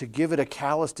 And to give it a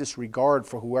callous disregard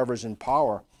for whoever's in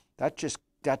power, that just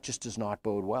does not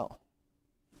bode well.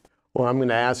 Well, I'm going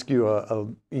to ask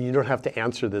you, you don't have to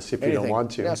answer this if you don't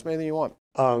want to. Ask me anything you want.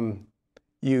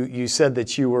 You said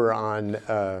that you were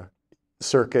on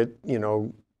circuit,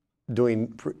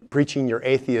 preaching your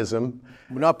atheism.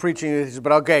 We're not preaching atheism,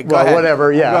 but okay, go well, ahead.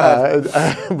 Whatever,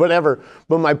 yeah, whatever.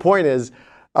 But my point is,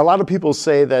 a lot of people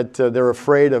say that they're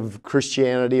afraid of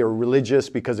Christianity or religious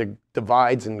because it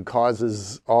divides and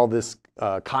causes all this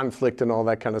conflict and all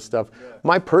that kind of stuff. Yeah.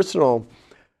 My personal,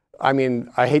 I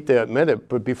hate to admit it,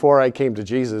 but before I came to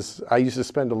Jesus, I used to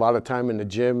spend a lot of time in the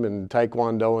gym and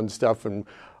taekwondo and stuff, and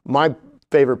my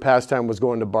favorite pastime was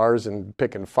going to bars and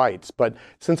picking fights. But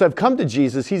since I've come to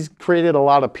Jesus, he's created a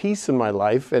lot of peace in my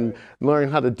life and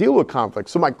learning how to deal with conflict.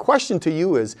 So my question to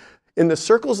you is, in the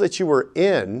circles that you were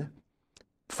in,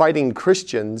 fighting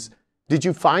Christians, did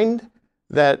you find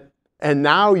that, and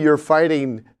now you're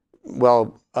fighting,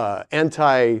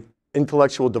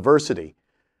 anti-intellectual diversity.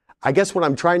 I guess what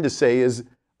I'm trying to say is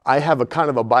I have a kind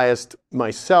of a bias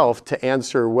myself to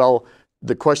answer,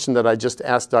 the question that I just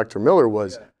asked Dr. Miller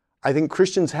was, I think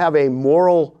Christians have a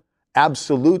moral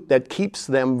absolute that keeps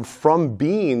them from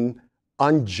being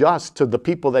unjust to the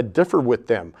people that differ with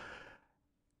them.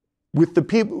 With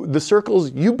the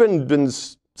circles, you've been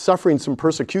suffering some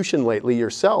persecution lately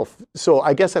yourself. So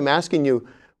I guess I'm asking you,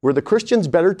 were the Christians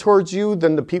better towards you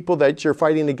than the people that you're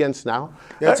fighting against now?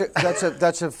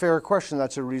 That's a fair question.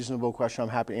 That's a reasonable question. I'm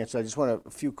happy to answer. I just want a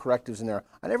few correctives in there.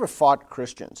 I never fought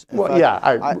Christians. In fact,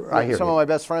 I hear some you. of my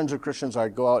best friends are Christians.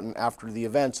 I'd go out and after the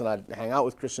events and I'd hang out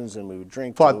with Christians and we would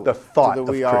drink. The thought of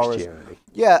Christianity.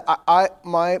 Yeah,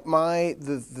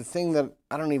 the thing that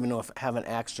I don't even know if I have an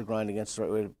axe to grind against the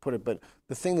right way to put it, but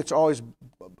the thing that's always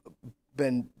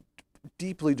been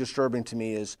deeply disturbing to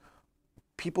me is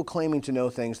people claiming to know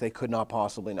things they could not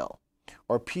possibly know,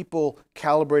 or people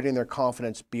calibrating their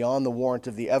confidence beyond the warrant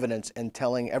of the evidence and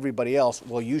telling everybody else,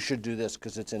 well, you should do this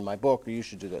because it's in my book, or you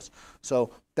should do this.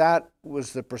 So that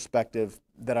was the perspective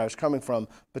that I was coming from.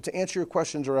 But to answer your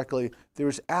question directly, there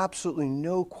is absolutely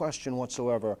no question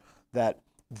whatsoever that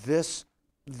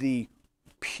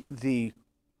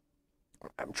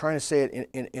I'm trying to say it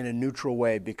in a neutral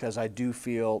way because I do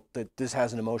feel that this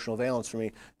has an emotional valence for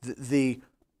me. The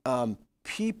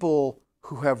people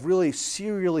who have really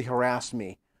serially harassed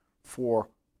me for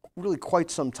really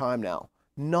quite some time now,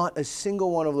 not a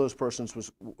single one of those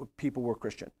persons people were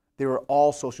Christian. They were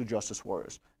all social justice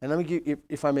warriors. And let me give,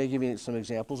 if I may give you some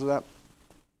examples of that.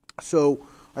 So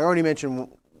I already mentioned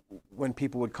when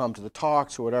people would come to the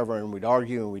talks or whatever, and we'd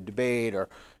argue and we'd debate, or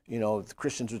the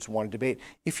Christians would want to debate.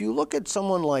 If you look at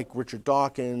someone like Richard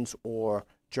Dawkins or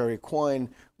Jerry Coyne,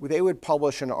 they would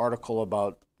publish an article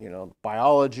about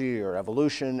biology or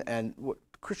evolution, and what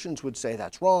Christians would say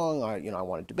that's wrong. I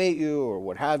want to debate you or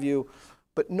what have you,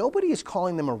 but nobody is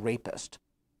calling them a rapist.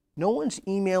 No one's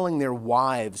emailing their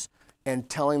wives and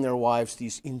telling their wives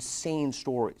these insane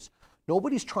stories.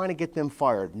 Nobody's trying to get them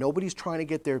fired. Nobody's trying to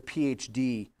get their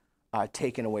PhD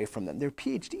taken away from them. Their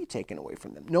PhD taken away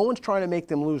from them. No one's trying to make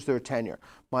them lose their tenure.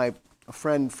 My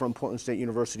friend from Portland State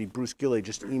University, Bruce Gilley,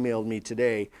 just emailed me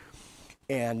today,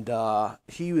 and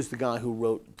he was the guy who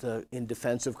wrote In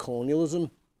Defense of Colonialism,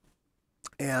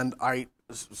 and I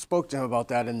spoke to him about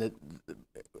that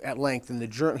at length. In the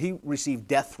journal, he received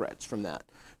death threats from that.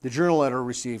 The journal editor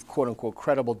received quote-unquote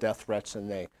credible death threats, and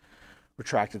they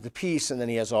retracted the piece, and then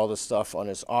he has all this stuff on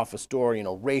his office door,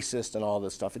 racist and all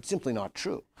this stuff. It's simply not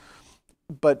true.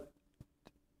 But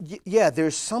yeah,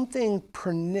 there's something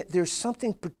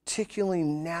particularly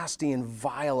nasty and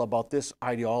vile about this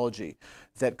ideology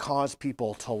that caused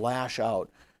people to lash out.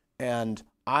 And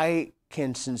I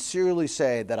can sincerely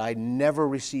say that I never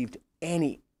received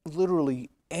literally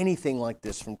anything like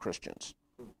this from Christians.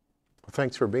 Well,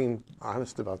 thanks for being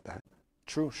honest about that.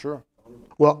 True, sure.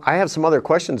 Well, I have some other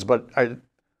questions, but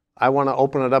I want to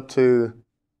open it up to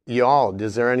y'all.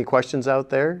 Is there any questions out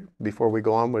there before we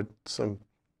go on with some?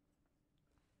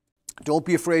 Don't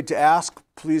be afraid to ask.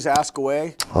 Please ask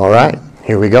away. All right,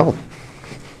 here we go.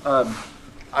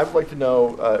 I'd like to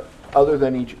know, other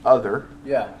than each other,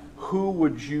 Yeah. who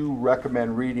would you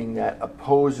recommend reading that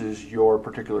opposes your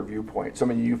particular viewpoint?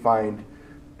 Somebody you find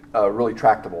really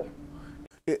tractable?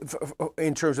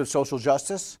 In terms of social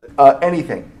justice?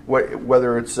 Anything,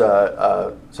 whether it's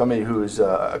somebody who's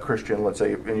a Christian, let's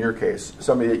say in your case,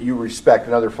 somebody that you respect,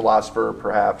 another philosopher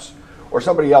perhaps, or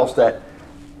somebody else that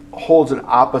holds an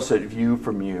opposite view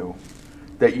from you,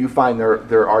 that you find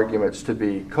their arguments to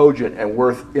be cogent and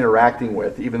worth interacting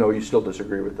with, even though you still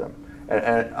disagree with them,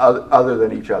 and other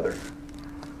than each other.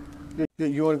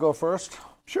 You want to go first?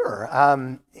 Sure.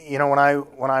 When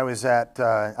I was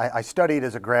I studied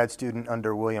as a grad student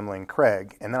under William Lane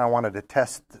Craig, and then I wanted to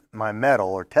test my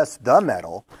mettle, or test the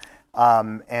mettle,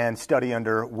 and study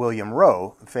under William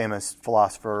Rowe, famous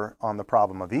philosopher on the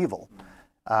problem of evil.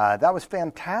 That was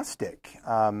fantastic.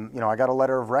 I got a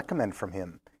letter of recommend from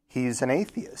him. He's an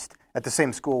atheist. At the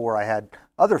same school where I had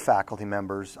other faculty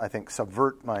members, I think,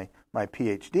 subvert my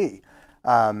PhD.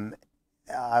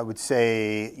 I would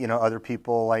say, other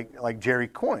people like Jerry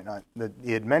Coyne that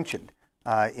he had mentioned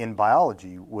in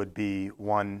biology would be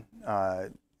one. I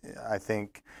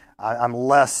think I'm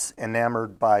less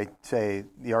enamored by, say,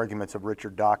 the arguments of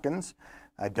Richard Dawkins.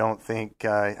 I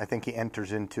think he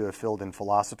enters into a field in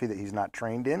philosophy that he's not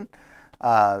trained in.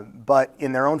 But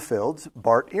in their own fields,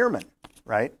 Bart Ehrman,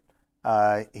 right?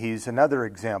 He's another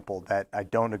example that I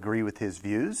don't agree with his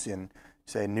views in,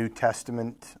 say, New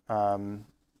Testament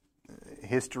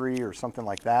history or something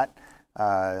like that,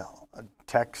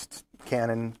 text,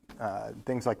 canon,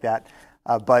 things like that.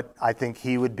 But I think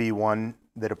he would be one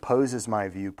that opposes my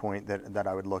viewpoint that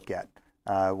I would look at.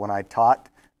 When I taught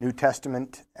New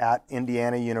Testament at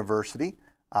Indiana University,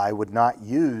 I would not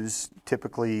use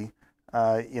typically,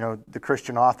 the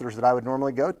Christian authors that I would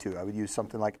normally go to. I would use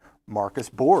something like Marcus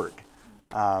Borg,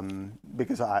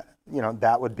 because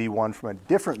that would be one from a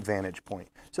different vantage point.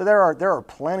 So there are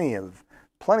plenty of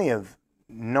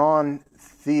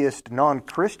non-theist,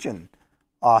 non-Christian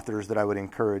authors that I would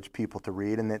encourage people to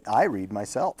read, and that I read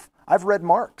myself. I've read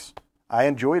Marx. I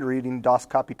enjoyed reading Das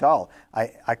Kapital.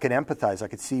 I could empathize. I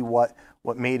could see what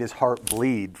made his heart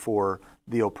bleed for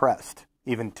the oppressed.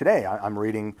 Even today, I'm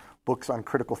reading books on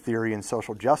critical theory and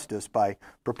social justice by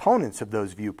proponents of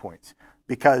those viewpoints.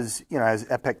 Because, as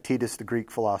Epictetus, the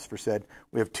Greek philosopher, said,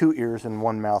 we have two ears and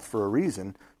one mouth for a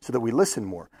reason, so that we listen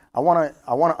more. I want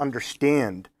to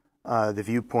understand the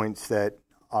viewpoints that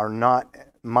are not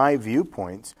my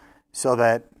viewpoints, so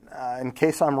that in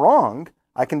case I'm wrong,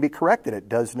 I can be corrected. It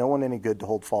does no one any good to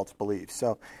hold false beliefs.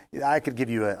 So I could give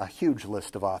you a huge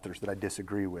list of authors that I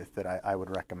disagree with that I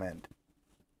would recommend.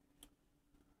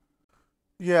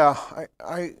 Yeah,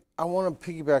 I want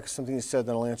to piggyback something you said,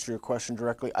 then I'll answer your question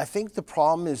directly. I think the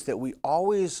problem is that we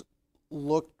always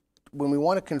look, when we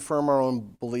want to confirm our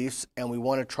own beliefs and we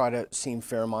want to try to seem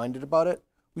fair-minded about it,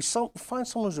 we find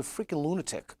someone who's a freaking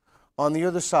lunatic on the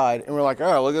other side, and we're like,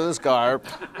 oh, look at this guy.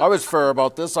 I was fair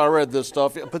about this. I read this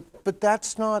stuff. But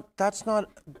that's a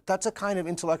kind of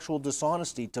intellectual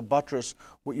dishonesty to buttress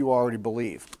what you already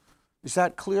believe. Is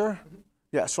that clear?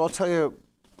 Yeah, so I'll tell you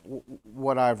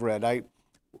what I've read. I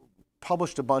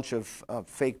published a bunch of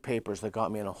fake papers that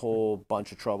got me in a whole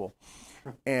bunch of trouble.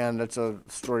 And that's a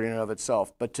story in and of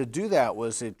itself. But to do that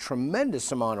was a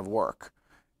tremendous amount of work.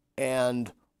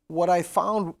 And what I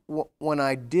found when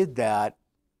I did that,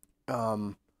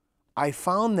 I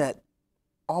found that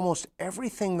almost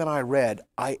everything that I read,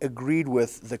 I agreed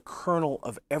with the kernel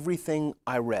of everything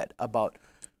I read about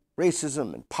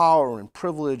racism and power and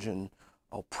privilege and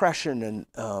oppression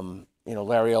and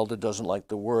Larry Elder doesn't like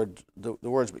the words, but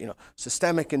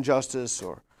systemic injustice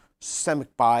or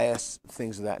systemic bias,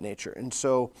 things of that nature. And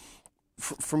so,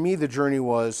 for me, the journey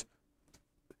was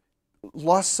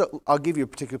less. So, I'll give you a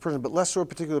particular person, but less so a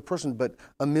particular person, but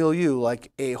a milieu,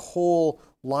 like a whole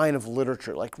line of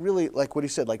literature, like really, like what he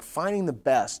said, like finding the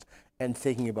best and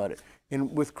thinking about it.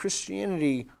 And with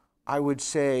Christianity, I would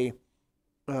say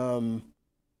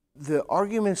the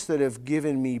arguments that have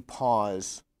given me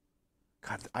pause.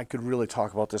 God, I could really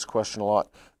talk about this question a lot.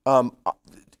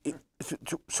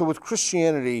 So with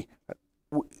Christianity,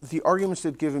 the arguments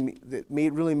that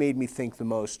really made me think the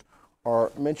most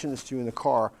are, I mentioned this to you in the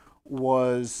car,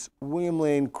 was William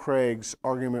Lane Craig's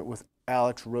argument with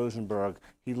Alex Rosenberg.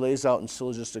 He lays out in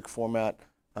syllogistic format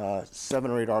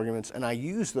 7 or 8 arguments, and I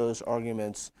use those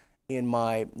arguments in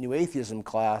my New Atheism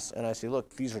class, and I say,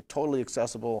 look, these are totally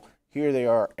accessible. Here they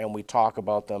are, and we talk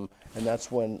about them. And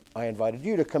that's when I invited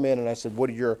you to come in, and I said, what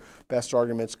are your best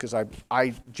arguments? Because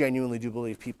I genuinely do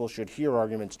believe people should hear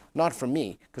arguments, not from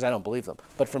me, because I don't believe them,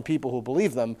 but from people who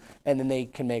believe them, and then they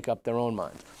can make up their own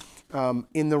minds.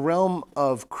 In the realm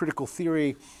of critical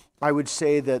theory, I would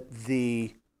say that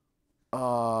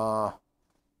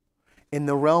in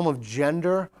the realm of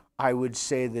gender, I would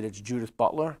say that it's Judith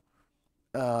Butler,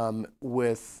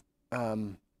 with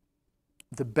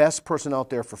the best person out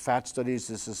there for fat studies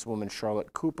is this woman,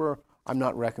 Charlotte Cooper. I'm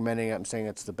not recommending it. I'm saying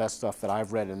it's the best stuff that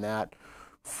I've read in that.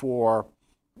 For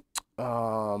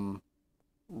racism,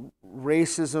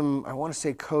 I want to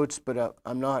say Coates, but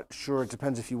I'm not sure. It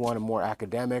depends if you want a more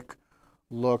academic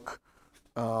look.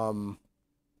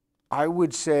 I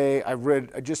would say I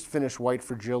just finished White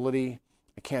Fragility.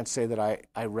 I can't say that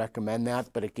I recommend that,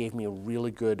 but it gave me a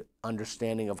really good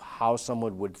understanding of how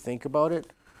someone would think about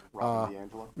it. Robin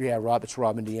DiAngelo? Yeah, it's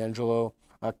Robin DiAngelo.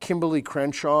 Kimberly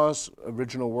Crenshaw's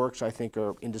original works, I think,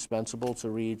 are indispensable to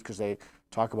read because they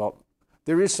talk about,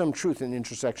 there is some truth in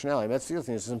intersectionality. That's the other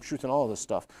thing, there's some truth in all of this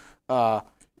stuff.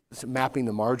 Mapping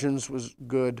the Margins was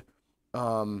good.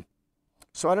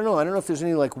 So I don't know if there's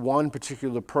any like one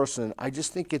particular person. I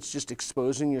just think it's just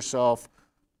exposing yourself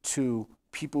to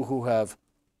people who have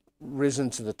risen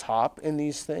to the top in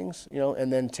these things,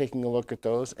 and then taking a look at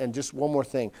those. And just one more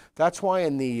thing. That's why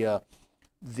in the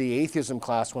atheism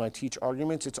class, when I teach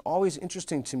arguments, it's always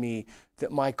interesting to me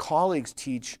that my colleagues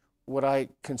teach what I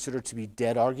consider to be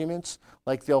dead arguments.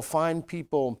 Like they'll find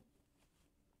people,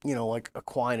 like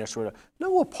Aquinas or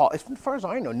as far as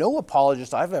I know, no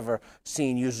apologist I've ever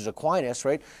seen uses Aquinas,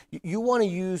 right? You want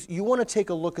to take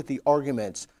a look at the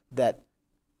arguments that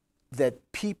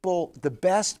people, the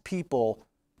best people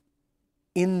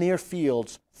in their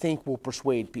fields think will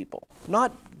persuade people.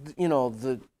 Not,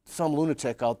 some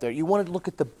lunatic out there. You want to look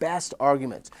at the best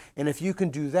arguments. And if you can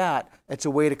do that, it's a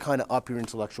way to kind of up your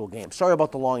intellectual game. Sorry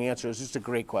about the long answer. It's just a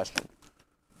great question.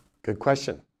 Good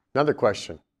question. Another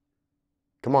question.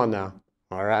 Come on now.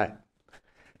 All right.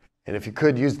 And if you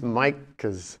could use the mic,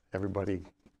 because everybody...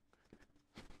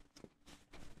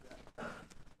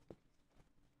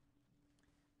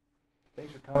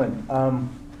 Thanks for coming.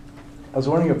 I was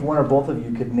wondering if one or both of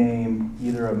you could name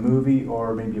either a movie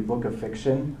or maybe a book of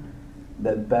fiction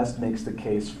that best makes the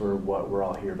case for what we're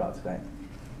all here about today.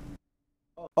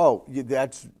 Oh,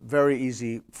 that's very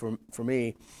easy for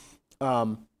me.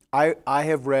 I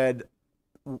have read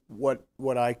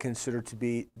what I consider to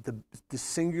be the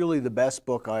singularly the best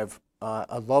book a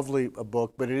lovely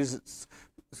book, but it's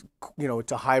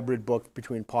a hybrid book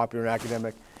between popular and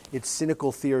academic. It's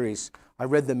Cynical Theories. I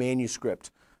read the manuscript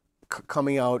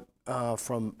coming out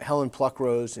from Helen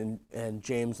Pluckrose and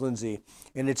James Lindsay,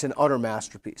 and it's an utter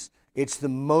masterpiece. It's the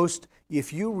most,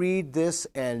 if you read this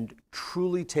and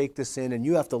truly take this in, and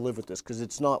you have to live with this because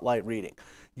it's not light reading,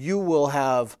 you will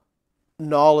have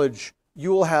knowledge,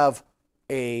 you will have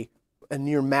a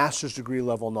near master's degree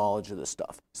level knowledge of this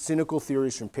stuff. Cynical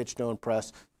Theories from Pitchstone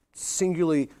Press,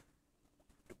 singularly,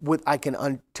 I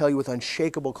can tell you with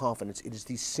unshakable confidence, it is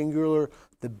the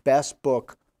best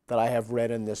book that I have read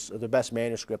in this, or the best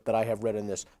manuscript that I have read in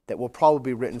this, that will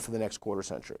probably be written for the next quarter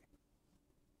century.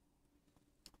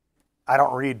 I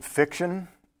don't read fiction,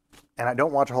 and I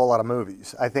don't watch a whole lot of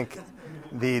movies. I think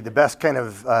the best kind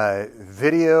of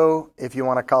video, if you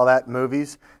want to call that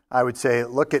movies, I would say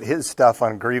look at his stuff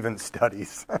on grievance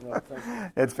studies.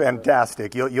 It's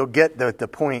fantastic. You'll get the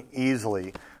point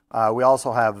easily. We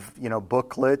also have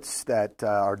booklets that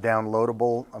are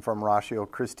downloadable from Ratio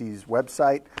Christie's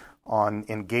website on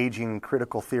engaging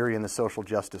critical theory in the social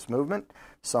justice movement.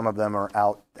 Some of them are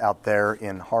out there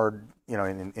in hard,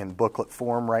 in booklet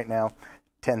form right now,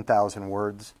 10,000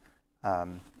 words.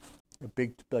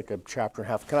 Like a chapter and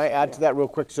a half. Can I add to that real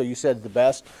quick? So you said the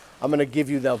best. I'm going to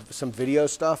give you some video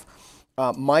stuff.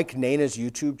 Mike Naina's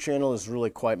YouTube channel is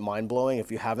really quite mind-blowing.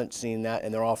 If you haven't seen that,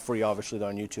 and they're all free, obviously, they're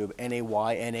on YouTube.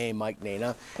 Nayna, Mike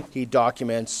Naina. He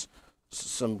documents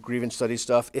some grievance study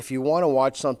stuff. If you want to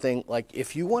watch something, like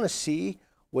if you want to see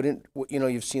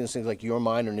you've seen things like Your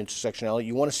Mind or intersectionality.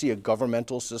 You want to see a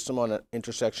governmental system on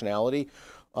intersectionality.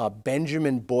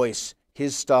 Benjamin Boyce,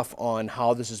 his stuff on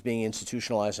how this is being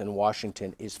institutionalized in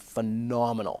Washington is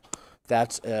phenomenal.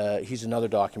 He's another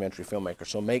documentary filmmaker.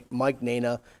 So Mike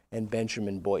Naina and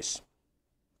Benjamin Boyce.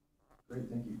 Great,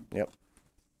 thank you. Yep.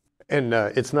 And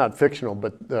it's not fictional,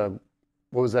 but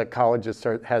what was that college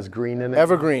that has green in it?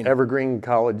 Evergreen. Evergreen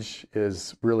College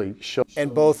is really show.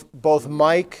 And both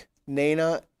Mike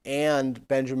Naina and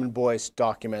Benjamin Boyce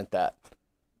document that.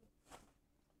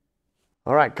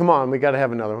 All right, come on, we got to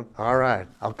have another one. All right,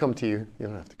 I'll come to you. You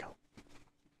don't have to go.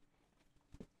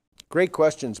 Great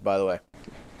questions, by the way.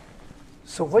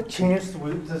 So what chance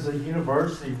does a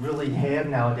university really have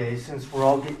nowadays, since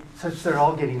they're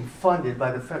all getting funded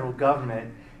by the federal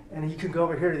government? And you can go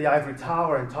over here to the ivory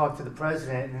tower and talk to the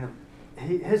president,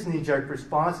 and his knee-jerk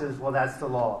response is, well, that's the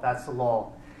law, that's the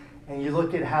law. And you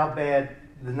look at how bad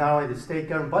not only the state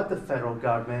government but the federal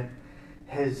government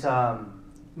has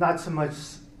not so much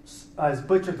as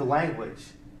butchered the language,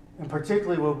 and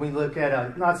particularly when we look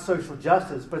at not social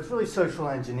justice, but it's really social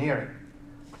engineering.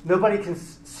 Nobody can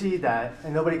see that,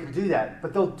 and nobody can do that,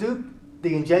 but they'll dupe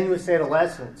the ingenuous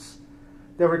adolescents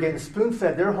that were getting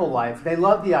spoon-fed their whole life. They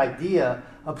love the idea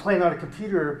of playing on a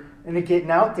computer and it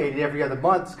getting outdated every other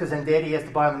month because then Daddy has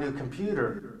to buy them a new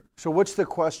computer. So what's the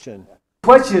question? The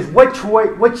question is,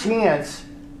 what chance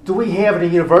do we have at a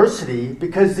university?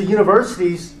 Because the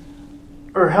universities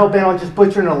are hell-bent on just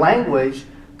butchering a language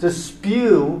to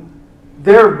spew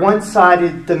their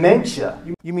one-sided dementia.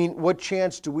 You mean what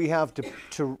chance do we have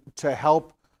to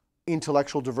help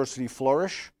intellectual diversity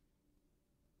flourish?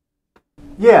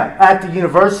 Yeah, at the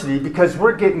university, because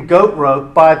we're getting goat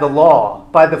roped by the law,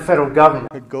 by the federal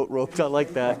government. Goat roped, I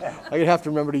like that. I'm going to have to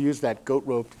remember to use that, goat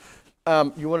roped.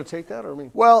 You want to take that or me?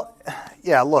 Well,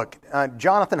 yeah, look,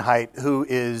 Jonathan Haidt, who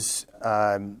is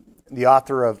the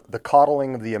author of The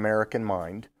Coddling of the American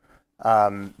Mind,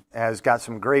 has got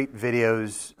some great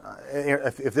videos.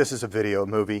 If this is a video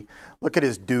movie, look at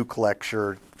his Duke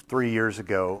lecture 3 years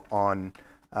ago on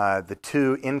the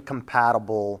two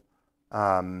incompatible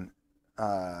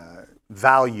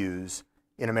values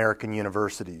in American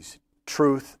universities,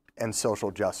 truth and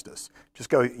social justice. Just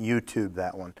go YouTube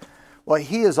that one. Well,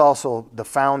 he is also the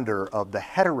founder of the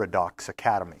Heterodox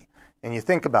Academy. And you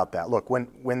think about that. Look,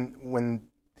 when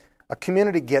a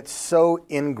community gets so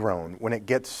ingrown, when it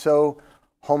gets so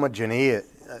homogeneous,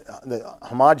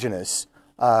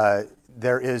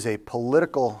 there is a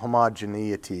political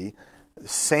homogeneity,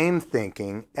 same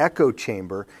thinking, echo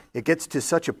chamber. It gets to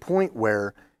such a point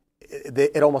where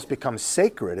it almost becomes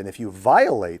sacred. And if you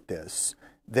violate this,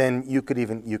 then you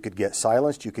could get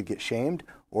silenced, you could get shamed,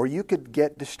 or you could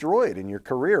get destroyed in your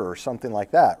career or something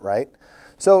like that, right?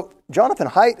 So Jonathan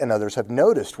Haidt and others have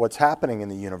noticed what's happening in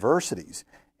the universities,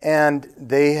 and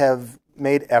they have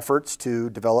made efforts to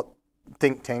develop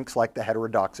think tanks like the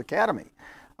Heterodox Academy,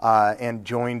 and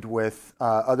joined with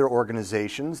other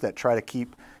organizations that try to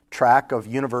keep track of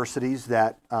universities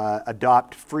that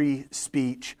adopt free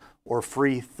speech or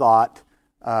free thought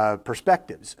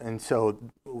perspectives. And so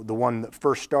the one that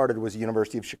first started was the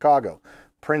University of Chicago.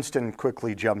 Princeton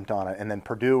quickly jumped on it, and then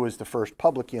Purdue was the first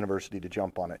public university to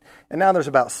jump on it. And now there's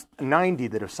about 90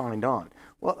 that have signed on.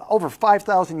 Well, over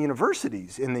 5,000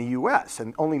 universities in the U.S.,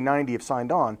 and only 90 have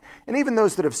signed on. And even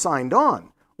those that have signed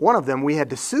on, one of them we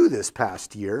had to sue this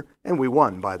past year, and we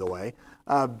won, by the way,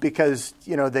 because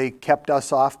they kept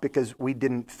us off because we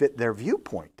didn't fit their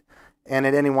viewpoint. And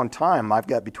at any one time, I've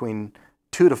got between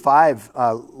 2 to 5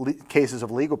 cases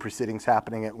of legal proceedings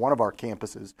happening at one of our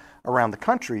campuses around the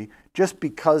country just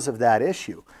because of that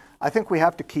issue. I think we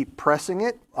have to keep pressing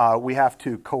it. We have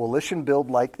to coalition build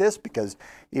like this because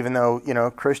even though,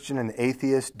 Christian and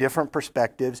atheist, different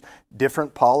perspectives,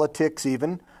 different politics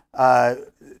even,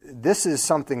 this is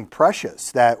something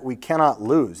precious that we cannot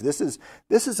lose. This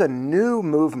is a new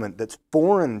movement that's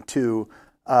foreign to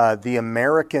the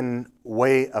American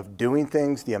way of doing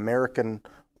things, the American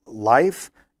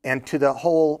life, and to the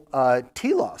whole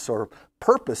telos, or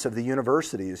purpose of the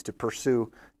university, is to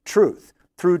pursue truth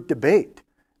through debate.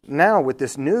 Now, with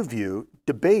this new view,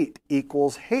 debate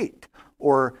equals hate,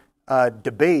 or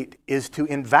debate is to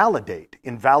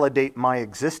invalidate my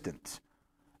existence.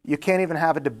 You can't even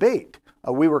have a debate.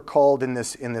 We were called in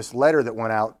this letter that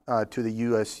went out to the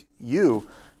USU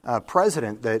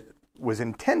president that was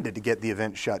intended to get the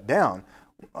event shut down.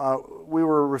 We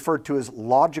were referred to as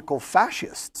logical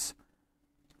fascists.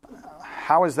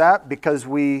 How is that? Because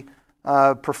we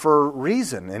prefer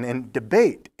reason and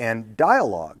debate and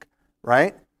dialogue,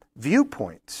 right?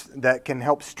 Viewpoints that can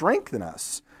help strengthen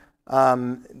us.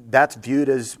 That's viewed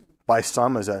as, by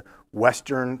some, as a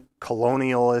Western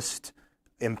colonialist,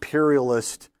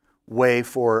 imperialist way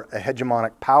for a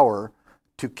hegemonic power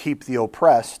to keep the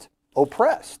oppressed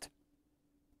oppressed.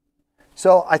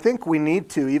 So I think we need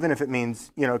to, even if it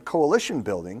means, coalition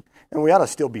building, and we ought to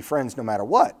still be friends no matter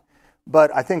what.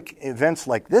 But I think events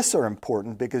like this are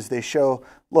important because they show,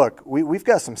 look, we've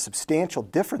got some substantial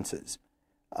differences,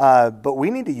 but we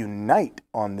need to unite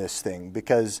on this thing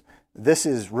because this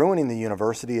is ruining the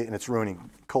university and it's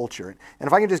ruining culture. And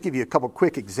if I can just give you a couple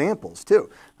quick examples too.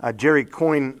 Jerry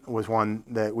Coyne was one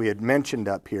that we had mentioned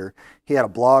up here. He had a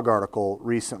blog article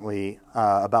recently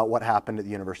about what happened at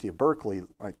the University of Berkeley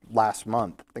last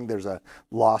month. I think there's a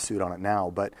lawsuit on it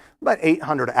now, but about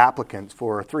 800 applicants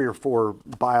for 3 or 4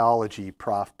 biology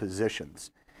prof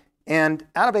positions. And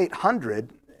out of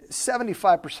 800,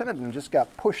 75% of them just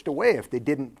got pushed away if they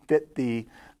didn't fit the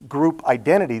group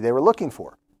identity they were looking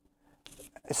for.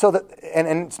 So that, and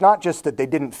it's not just that they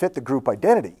didn't fit the group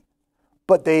identity,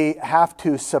 but they have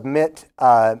to submit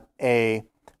a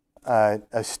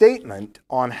statement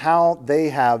on how they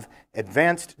have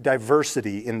advanced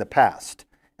diversity in the past.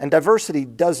 And diversity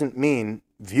doesn't mean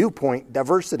viewpoint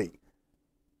diversity.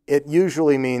 It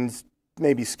usually means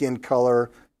maybe skin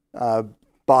color,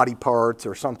 body parts,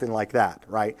 or something like that,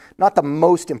 right? Not the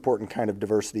most important kind of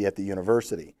diversity at the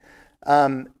university.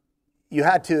 You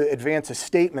had to advance a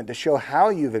statement to show how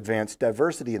you've advanced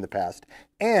diversity in the past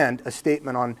and a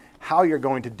statement on how you're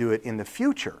going to do it in the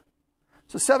future.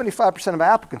 So 75% of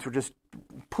applicants were just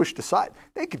pushed aside.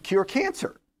 They could cure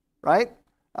cancer, right?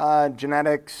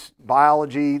 Genetics,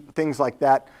 biology, things like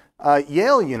that.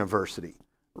 Yale University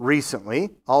recently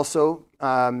also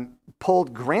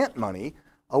pulled grant money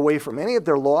away from any of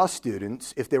their law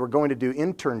students if they were going to do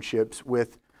internships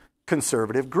with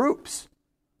conservative groups.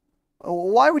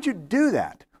 Why would you do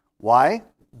that? Why?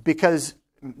 Because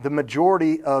the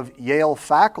majority of Yale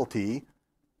faculty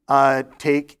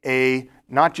take a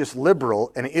not just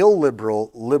liberal, an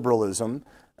illiberal liberalism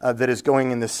that is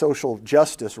going in the social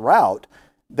justice route,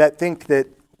 that think that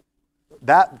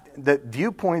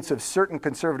viewpoints of certain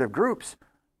conservative groups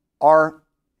are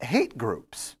hate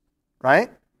groups,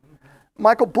 right?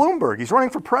 Michael Bloomberg, he's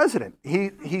running for president.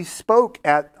 He spoke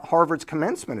at Harvard's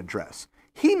commencement address.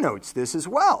 He notes this as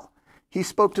well. He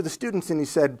spoke to the students and he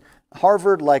said,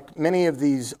 Harvard, like many of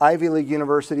these Ivy League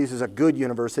universities, is a good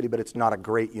university, but it's not a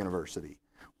great university.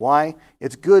 Why?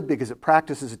 It's good because it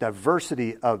practices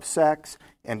diversity of sex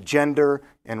and gender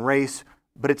and race,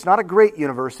 but it's not a great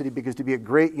university because to be a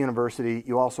great university,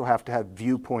 you also have to have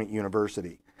viewpoint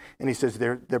university. And he says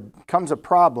there comes a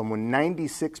problem when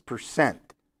 96%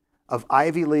 of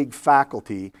Ivy League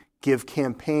faculty give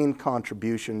campaign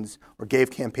contributions or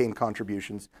gave campaign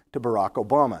contributions to Barack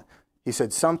Obama. He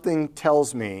said, something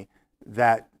tells me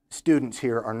that students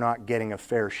here are not getting a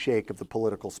fair shake of the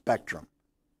political spectrum,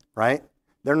 right?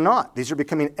 They're not. These are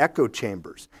becoming echo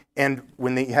chambers. And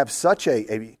when they have such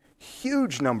a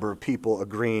huge number of people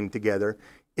agreeing together,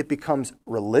 it becomes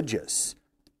religious.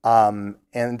 And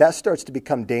that starts to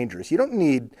become dangerous. You don't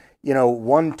need,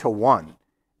 1-to-1.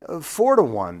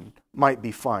 4-to-1 might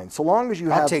be fine. So long as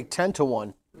you I'll take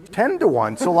 10-to-1.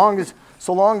 10-to-1,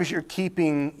 so long as you're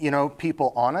keeping,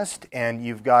 people honest and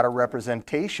you've got a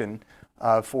representation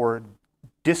for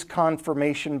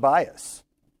disconfirmation bias.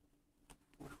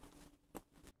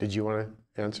 Did you want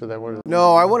to answer that one?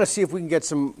 No, I want to see if we can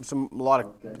get a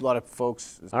lot of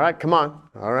folks. All right, come on.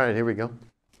 All right, here we go.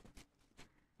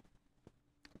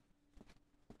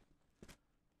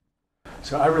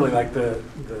 So I really like the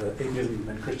atheism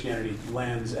and Christianity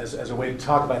lens as a way to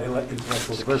talk about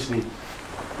intellectual diversity,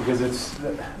 because it's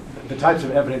the types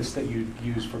of evidence that you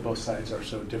use for both sides are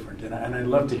so different. And I'd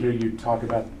love to hear you talk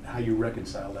about how you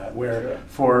reconcile that, where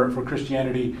for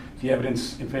Christianity, the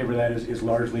evidence in favor of that is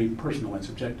largely personal and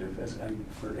subjective, and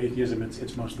for atheism,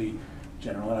 it's mostly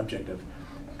general and objective.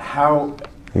 How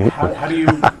How do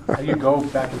you go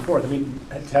back and forth? I mean,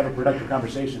 to have a productive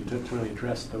conversation to really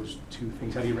address those two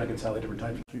things. How do you reconcile the different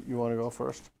types? You want to go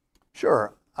first?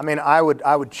 Sure. I mean, I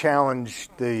would challenge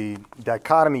the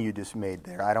dichotomy you just made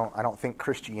there. I don't think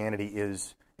Christianity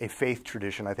is a faith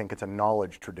tradition. I think it's a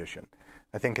knowledge tradition.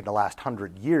 I think in the last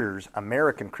 100 years,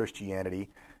 American Christianity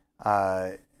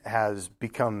has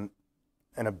become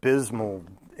an abysmal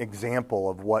example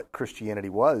of what Christianity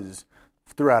was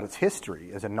throughout its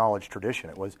history as a knowledge tradition.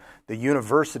 It was the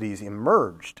universities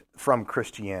emerged from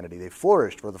Christianity. They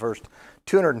flourished for the first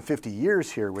 250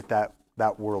 years here with that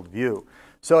worldview.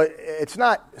 So it's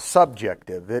not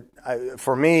subjective.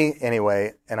 For me,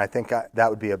 anyway, and I think that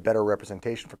would be a better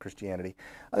representation for Christianity,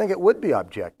 I think it would be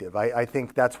objective. I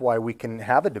think that's why we can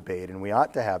have a debate, and we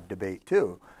ought to have debate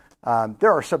too.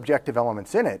 There are subjective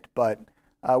elements in it, but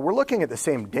we're looking at the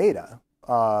same data.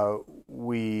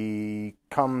 We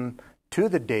come to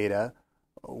the data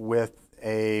with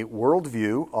a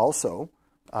worldview also.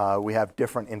 We have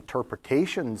different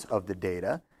interpretations of the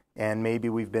data, and maybe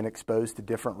we've been exposed to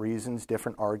different reasons,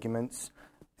 different arguments,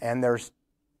 and there's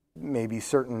maybe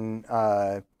certain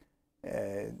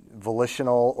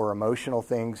volitional or emotional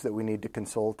things that we need to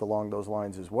consult along those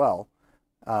lines as well.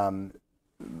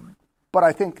 But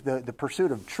I think the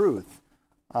pursuit of truth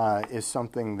is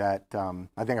something that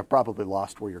I think I've probably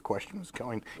lost where your question was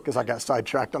going because I got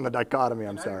sidetracked on the dichotomy.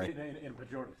 I'm sorry. In a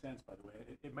pejorative sense, by the way,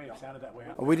 it may have sounded that way.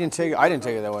 I didn't take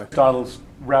it that way. Aristotle's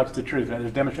routes to truth.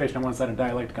 There's demonstration on one side and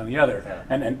dialectic on the other,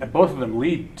 and both of them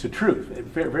lead to truth,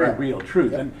 very, very real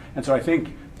truth. Yeah. And so I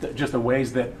think just the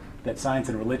ways that science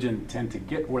and religion tend to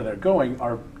get where they're going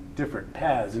are different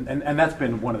paths, and that's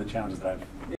been one of the challenges that I've.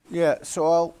 Yeah,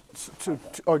 so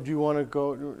or do you want to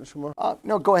go some more?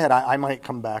 No, go ahead. I might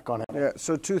come back on it. Yeah,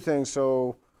 so two things.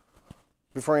 So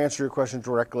before I answer your question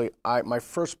directly, my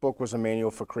first book was a manual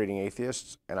for creating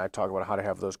atheists, and I talk about how to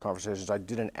have those conversations. I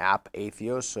did an app,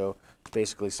 Atheos, so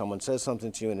basically someone says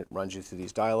something to you and it runs you through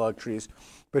these dialogue trees.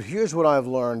 But here's what I've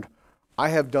learned. I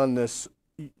have done this,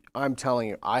 I'm telling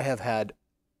you, I have had,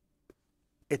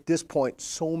 at this point,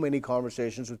 so many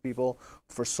conversations with people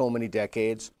for so many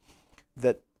decades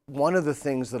that one of the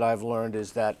things that I've learned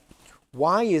is that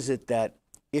why is it that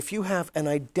if you have an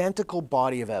identical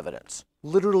body of evidence,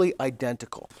 literally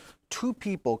identical, two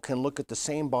people can look at the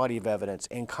same body of evidence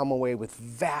and come away with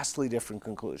vastly different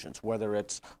conclusions, whether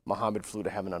it's Muhammad flew to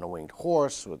heaven on a winged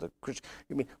horse or the Christian,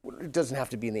 I mean, it doesn't have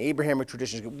to be in the Abrahamic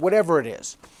tradition, whatever it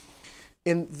is.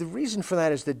 And the reason for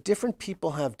that is that different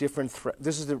people have different,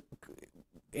 this is the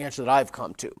answer that I've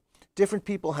come to. Different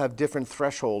people have different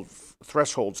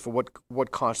thresholds for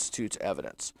what constitutes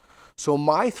evidence. So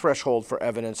my threshold for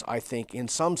evidence, I think, in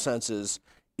some senses,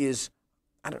 is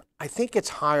I think it's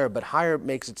higher, but higher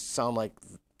makes it sound like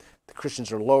the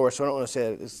Christians are lower. So I don't want to say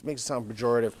that. This makes it sound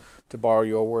pejorative, to borrow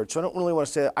your word. So I don't really want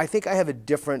to say that. I think I have a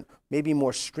different, maybe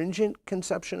more stringent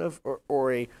conception of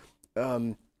or a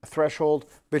threshold.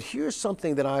 But here's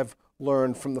something that I've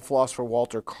learned from the philosopher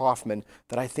Walter Kaufmann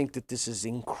that I think that this is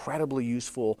an incredibly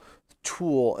useful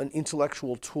tool, an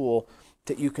intellectual tool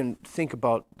that you can think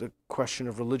about the question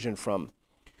of religion from.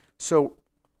 So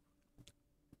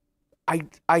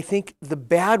I think the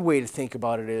bad way to think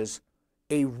about it is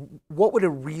what would a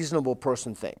reasonable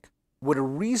person think? Would a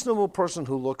reasonable person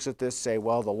who looks at this say,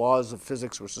 well, the laws of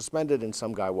physics were suspended and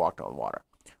some guy walked on water?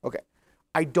 Okay.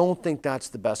 I don't think that's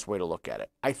the best way to look at it.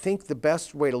 I think the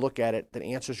best way to look at it that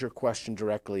answers your question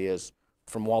directly is,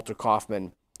 from Walter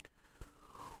Kaufmann,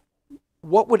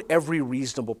 what would every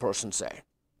reasonable person say?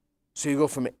 So you go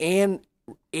from a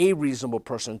reasonable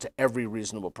person to every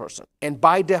reasonable person. And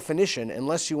by definition,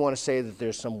 unless you want to say that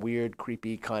there's some weird,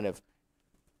 creepy kind of,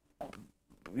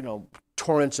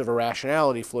 torrents of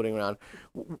irrationality floating around,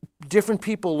 different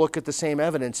people look at the same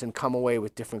evidence and come away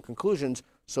with different conclusions.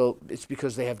 So it's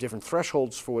because they have different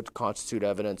thresholds for what constitute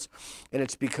evidence. And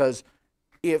it's because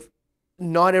if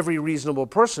not every reasonable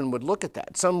person would look at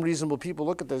that. Some reasonable people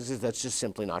look at this as that's just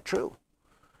simply not true.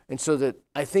 And so that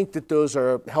I think that those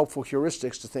are helpful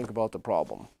heuristics to think about the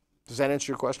problem. Does that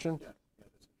answer your question?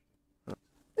 Yeah.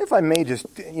 If I may just,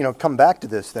 come back to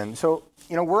this then. So,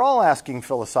 we're all asking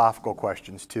philosophical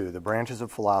questions too. The branches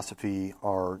of philosophy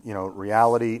are,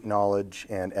 reality, knowledge,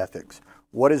 and ethics.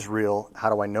 What is real? How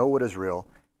do I know what is real?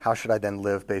 How should I then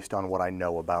live based on what I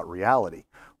know about reality?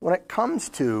 When it comes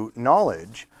to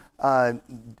knowledge,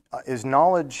 is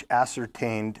knowledge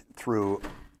ascertained through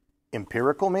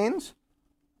empirical means,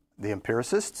 the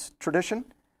empiricists' tradition,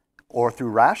 or through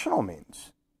rational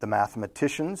means, the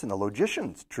mathematicians and the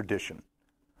logicians' tradition,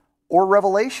 or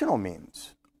revelational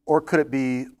means, or could it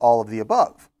be all of the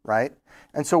above, right?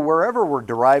 And so wherever we're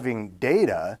deriving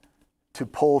data to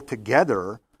pull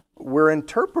together we're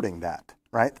interpreting that,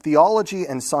 right? Theology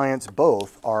and science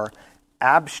both are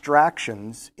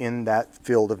abstractions in that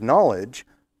field of knowledge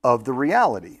of the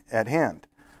reality at hand.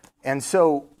 And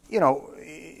so,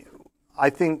 I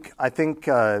think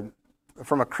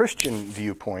from a Christian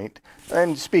viewpoint,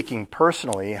 and speaking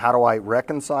personally, how do I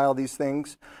reconcile these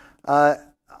things? I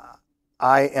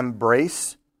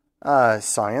embrace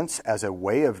science as a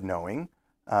way of knowing.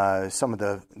 Some of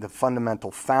the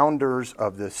fundamental founders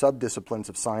of the subdisciplines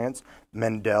of science,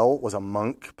 Mendel was a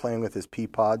monk playing with his pea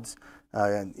pods,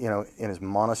 in his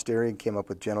monastery, and came up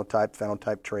with genotype,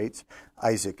 phenotype traits.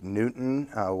 Isaac Newton,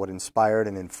 what inspired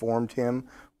and informed him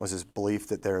was his belief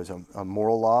that there is a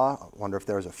moral law. I wonder if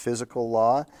there is a physical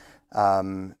law.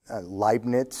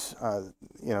 Leibniz,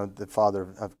 the father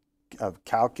of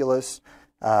calculus.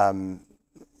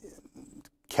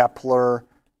 Kepler,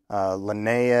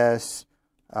 Linnaeus,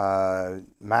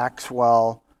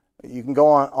 Maxwell. You can go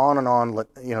on and on,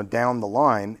 down the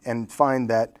line, and find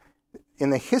that in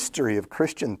the history of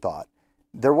Christian thought,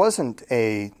 there wasn't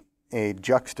a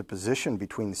juxtaposition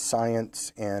between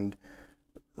science and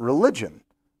religion.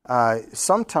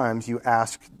 Sometimes you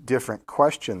ask different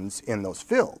questions in those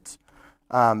fields,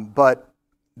 but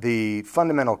the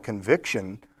fundamental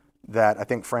conviction that I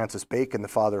think Francis Bacon, the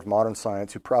father of modern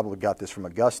science, who probably got this from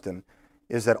Augustine,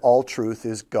 is that all truth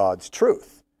is God's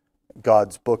truth.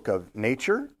 God's book of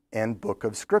nature and book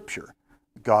of Scripture.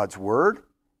 God's word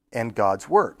and God's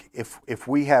work. If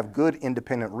we have good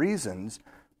independent reasons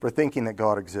for thinking that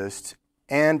God exists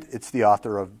and it's the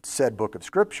author of said book of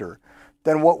Scripture,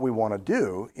 then what we want to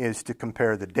do is to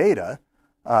compare the data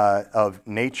of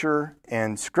nature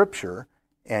and Scripture,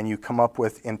 and you come up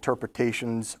with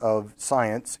interpretations of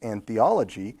science and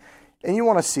theology, and you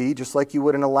want to see, just like you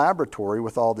would in a laboratory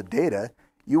with all the data,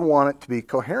 you want it to be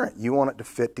coherent. You want it to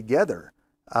fit together.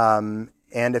 And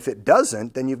if it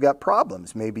doesn't, then you've got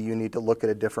problems. Maybe you need to look at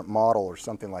a different model or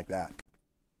something like that.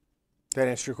 That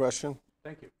answer your question?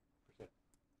 Thank you.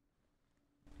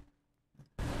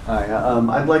 Hi,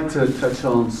 I'd like to touch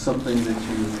on something that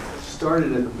you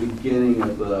started at the beginning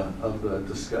of the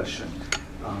discussion.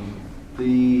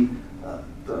 The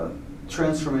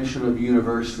transformation of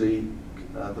university,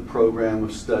 the program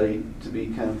of study, to be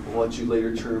kind of what you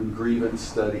later termed grievance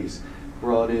studies,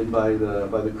 brought in by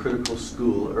the critical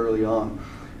school early on.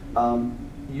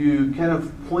 You kind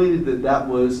of pointed that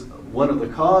was one of the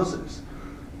causes,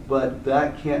 but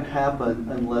that can't happen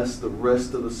unless the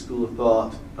rest of the school of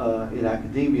thought in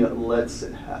academia lets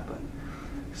it happen.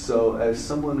 So as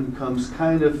someone who comes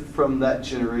kind of from that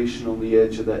generation, on the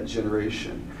edge of that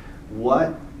generation,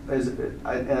 and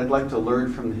I'd like to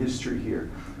learn from the history here,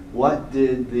 what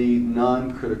did the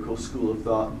non-critical school of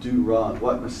thought do wrong?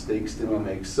 What mistakes did we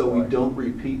make? So we don't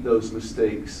repeat those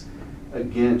mistakes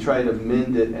again, try to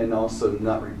mend it and also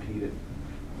not repeat it.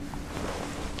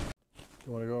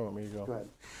 You want to go or want me to go? Go ahead.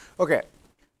 Okay,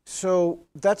 so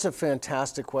that's a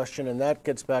fantastic question, and that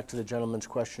gets back to the gentleman's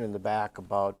question in the back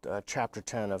about Chapter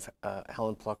 10 of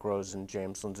Helen Pluckrose and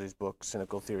James Lindsay's book,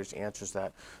 Cynical Theories, answers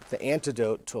that. The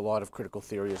antidote to a lot of critical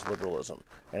theory is liberalism.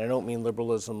 And I don't mean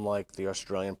liberalism like the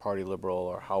Australian Party liberal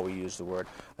or how we use the word.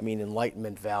 I mean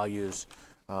Enlightenment values.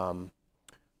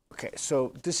 Okay,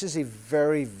 so this is a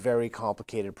very, very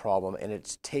complicated problem, and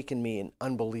it's taken me an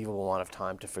unbelievable amount of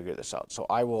time to figure this out. So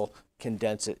I will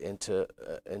condense it into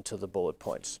the bullet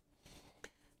points.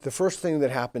 The first thing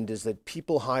that happened is that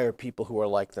people hire people who are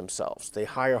like themselves. They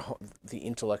hire the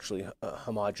intellectually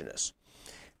homogenous.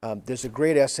 There's a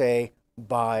great essay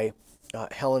by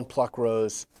Helen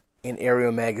Pluckrose in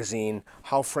Aereo magazine,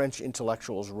 How French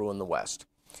Intellectuals Ruin the West.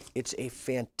 It's a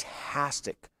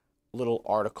fantastic little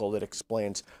article that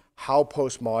explains how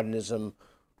postmodernism,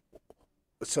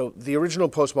 so the original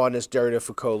postmodernists, Derrida,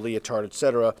 Foucault, Lyotard,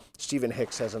 etc., Stephen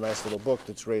Hicks has a nice little book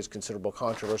that's raised considerable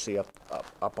controversy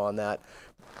up on that.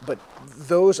 But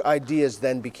those ideas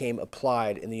then became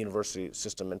applied in the university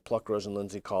system, and Pluckrose and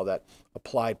Lindsay call that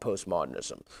applied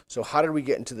postmodernism. So how did we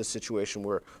get into the situation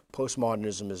where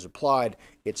postmodernism is applied?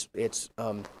 It's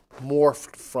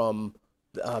morphed from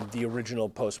the original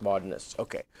postmodernists.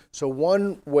 Okay, so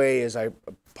one way is I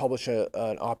publish an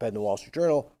op-ed in the Wall Street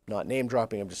Journal, not name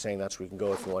dropping, I'm just saying that's where you can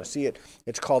go if you want to see it.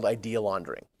 It's called idea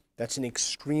laundering. That's an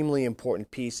extremely important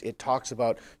piece. It talks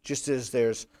about, just as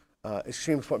there's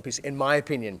extremely important piece, in my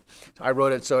opinion, I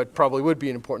wrote it so it probably would be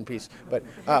an important piece, but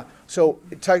so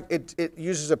it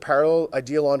uses a parallel.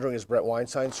 Idea laundering is Brett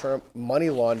Weinstein's term. Money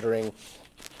laundering,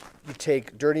 you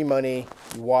take dirty money,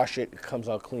 you wash it, it comes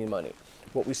out clean money.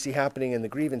 What we see happening in the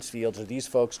grievance fields are these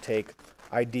folks take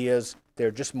ideas, They're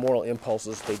just moral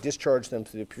impulses. They discharge them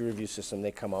through the peer review system.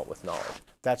 They come out with knowledge.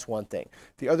 That's one thing.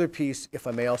 The other piece, if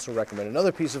I may also recommend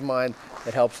another piece of mine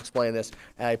that helps explain this,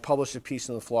 I published a piece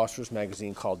in the Philosopher's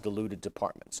Magazine called Diluted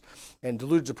Departments. And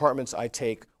Diluted Departments, I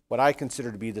take what I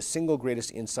consider to be the single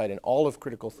greatest insight in all of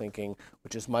critical thinking,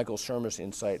 which is Michael Shermer's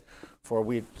insight, for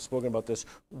we've spoken about this.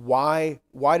 Why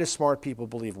do smart people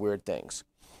believe weird things?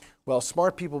 Well,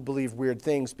 smart people believe weird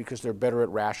things because they're better at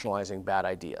rationalizing bad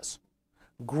ideas.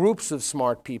 Groups of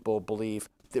smart people believe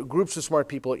that groups of smart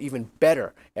people are even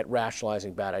better at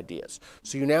rationalizing bad ideas.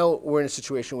 So we're in a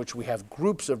situation in which we have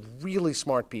groups of really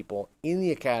smart people in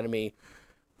the academy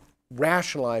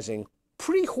rationalizing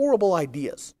pretty horrible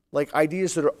ideas, like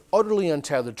ideas that are utterly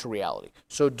untethered to reality.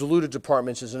 So diluted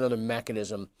departments is another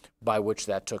mechanism by which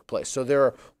that took place. So there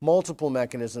are multiple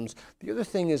mechanisms. The other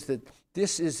thing is that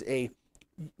this is it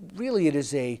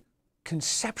is a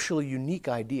conceptually unique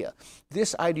idea.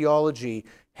 This ideology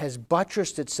has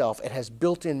buttressed itself. It has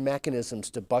built-in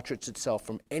mechanisms to buttress itself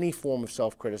from any form of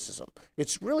self-criticism.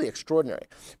 It's really extraordinary.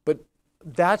 But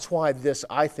that's why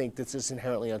I think this is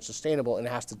inherently unsustainable and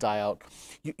it has to die out.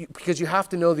 Because you have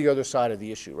to know the other side of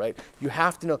the issue, right? You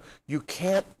have to know, you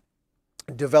can't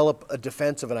develop a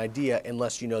defense of an idea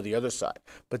unless you know the other side.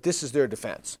 But this is their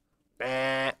defense.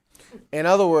 In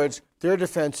other words, their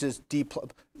defense is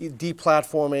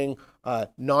deplatforming,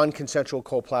 non-consensual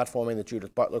co-platforming that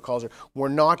Judith Butler calls it. We're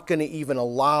not going to even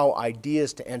allow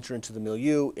ideas to enter into the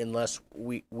milieu unless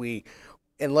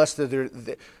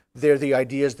they're the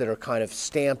ideas that are kind of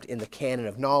stamped in the canon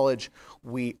of knowledge.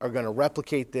 We are going to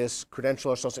replicate this,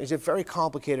 credential ourselves. It's a very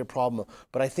complicated problem,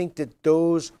 but I think that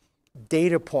those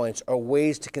data points are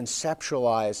ways to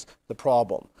conceptualize the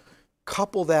problem.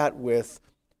 Couple that with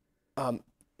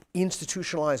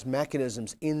institutionalized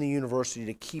mechanisms in the university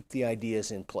to keep the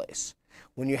ideas in place.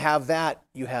 When you have that,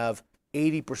 you have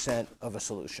 80% of a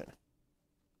solution.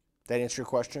 That answer your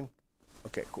question?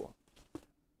 Okay, cool.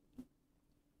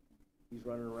 He's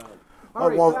running around.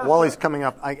 While he's coming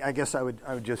up, I guess I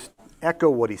would just echo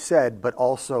what he said, but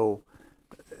also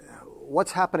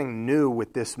what's happening new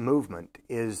with this movement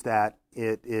is that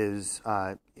it is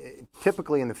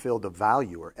typically in the field of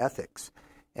value or ethics,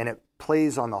 and it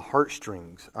plays on the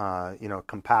heartstrings,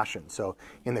 compassion. So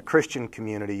in the Christian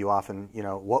community, you often,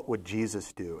 what would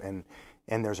Jesus do?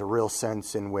 And there's a real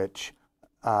sense in which,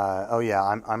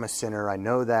 I'm a sinner, I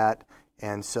know that,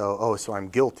 and so I'm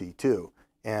guilty too.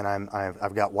 And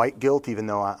I've got white guilt, even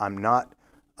though I'm not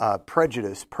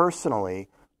prejudiced personally,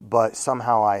 but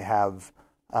somehow I have,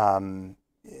 some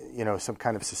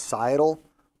kind of societal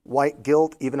white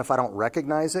guilt, even if I don't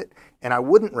recognize it. And I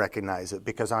wouldn't recognize it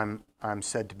because I'm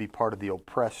said to be part of the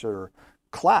oppressor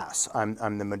class.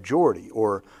 I'm the majority,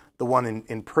 or the one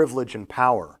in privilege and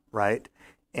power, right?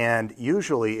 And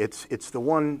usually it's the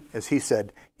one, as he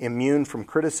said, immune from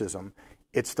criticism.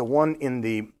 It's the one in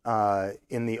the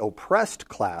oppressed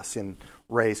class, in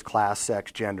race, class,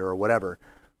 sex, gender, or whatever,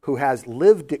 who has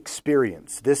lived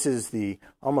experience. This is the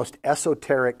almost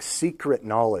esoteric secret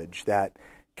knowledge that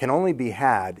can only be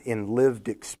had in lived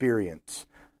experience.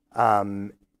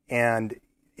 And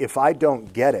if I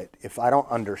don't get it, if I don't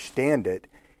understand it,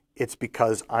 it's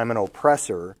because I'm an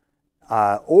oppressor,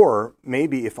 or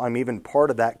maybe if I'm even part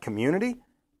of that community,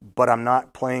 but I'm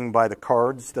not playing by the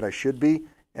cards that I should be,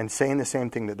 and saying the same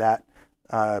thing that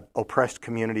oppressed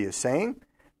community is saying,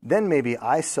 then maybe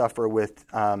I suffer with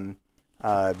not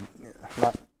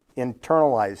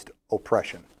internalized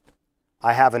oppression.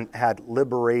 I haven't had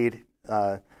liberated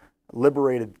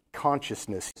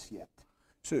consciousness yet.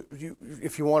 So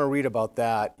if you want to read about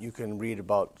that, you can read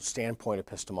about standpoint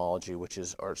epistemology, which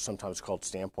is or sometimes called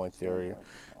standpoint theory.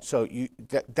 So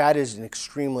that is an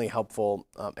extremely helpful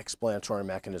explanatory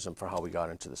mechanism for how we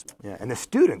got into this. Yeah, and the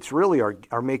students really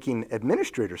are making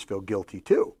administrators feel guilty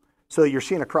too. So you're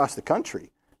seeing across the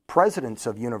country, presidents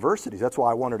of universities. That's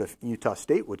why I wondered if Utah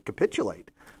State would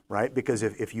capitulate, right? Because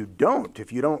if you don't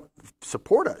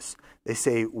support us, they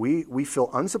say we feel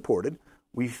unsupported.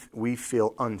 We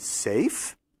feel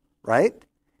unsafe, right?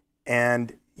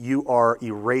 And you are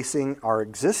erasing our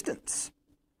existence.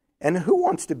 And who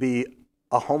wants to be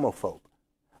a homophobe?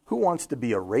 Who wants to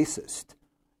be a racist?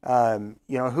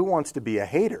 Who wants to be a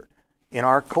hater? In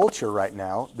our culture right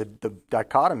now, the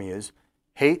dichotomy is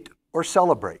hate or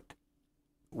celebrate.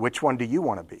 Which one do you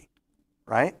want to be,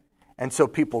 right? And so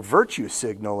people virtue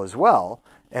signal as well,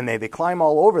 and they climb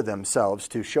all over themselves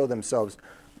to show themselves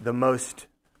the most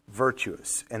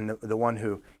virtuous and the one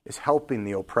who is helping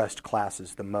the oppressed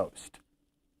classes the most.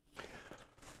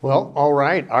 Well, all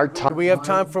right. Our time. Do we have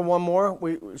time for one more?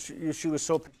 She was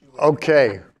so.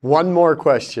 Okay, one more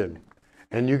question.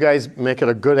 And you guys make it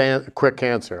a good, quick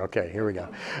answer. Okay, here we go.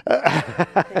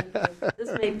 Thank you.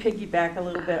 This may piggyback a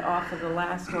little bit off of the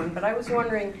last one, but I was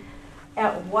wondering,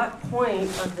 at what point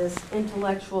of this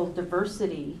intellectual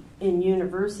diversity in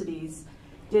universities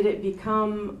did it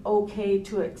become okay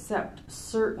to accept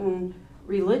certain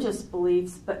religious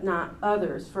beliefs but not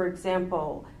others? For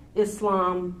example,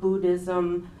 Islam,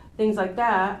 Buddhism, things like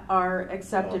that are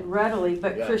accepted readily,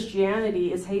 but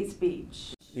Christianity is hate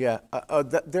speech. Yeah,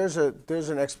 there's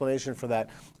an explanation for that.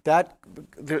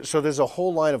 So there's a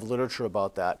whole line of literature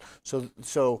about that.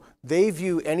 So they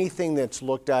view anything that's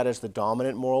looked at as the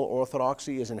dominant moral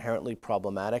orthodoxy as inherently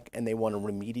problematic, and they want to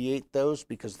remediate those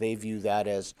because they view that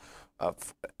as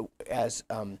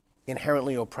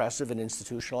inherently oppressive and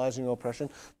institutionalizing oppression.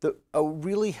 A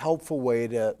really helpful way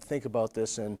to think about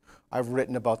this, and I've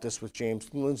written about this with James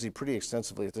Lindsay pretty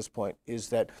extensively at this point, is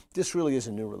that this really is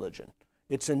a new religion.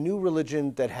 It's a new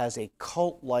religion that has a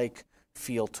cult-like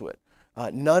feel to it.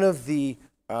 None of the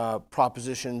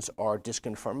propositions are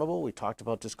disconfirmable. We talked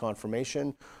about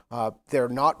disconfirmation. They're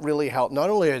not really held, not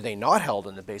only are they not held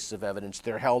on the basis of evidence,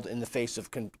 they're held in the face of,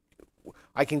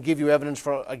 I can give you evidence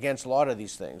against a lot of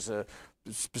these things.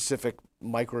 Specific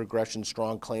microaggression,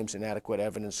 strong claims, inadequate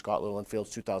evidence, Scott Little and Field's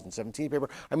 2017 paper.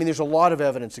 I mean, there's a lot of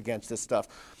evidence against this stuff.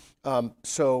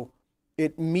 So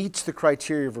it meets the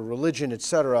criteria of a religion,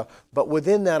 etc. But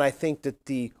within that, I think that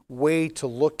the way to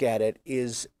look at it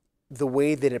is the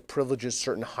way that it privileges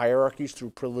certain hierarchies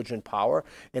through privilege and power.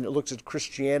 And it looks at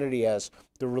Christianity as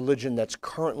the religion that's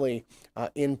currently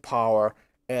in power,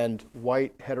 and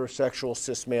white, heterosexual,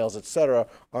 cis males, etc.,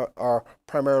 are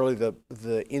primarily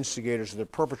the instigators or the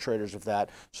perpetrators of that.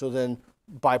 So then,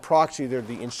 by proxy, they're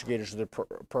the instigators or the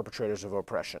perpetrators of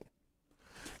oppression.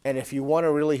 And if you want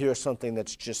to really hear something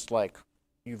that's just like,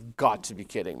 you've got to be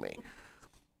kidding me.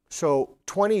 So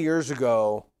 20 years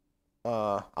ago,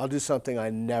 I'll do something I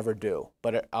never do,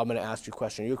 but I'm going to ask you a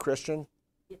question. Are you a Christian?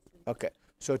 Yes. Okay.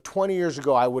 So 20 years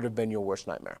ago, I would have been your worst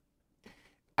nightmare.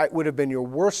 It would have been your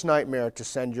worst nightmare to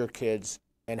send your kids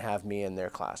and have me in their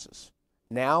classes.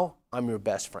 Now, I'm your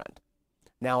best friend.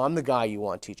 Now, I'm the guy you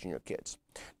want teaching your kids.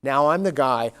 Now, I'm the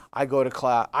guy, I go to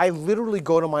class, I literally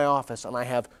go to my office and I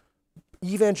have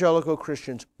evangelical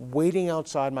Christians waiting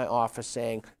outside my office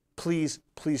saying, please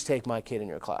take my kid in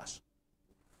your class.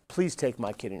 Please take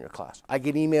my kid in your class. I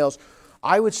get emails.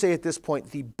 I would say at this point,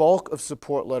 the bulk of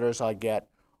support letters I get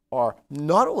are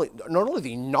not only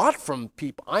the not from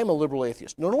people. I'm a liberal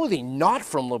atheist. Not only the not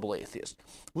from liberal atheists.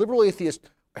 Liberal atheists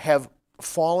have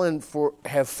fallen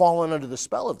under the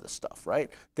spell of this stuff, right?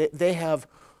 They've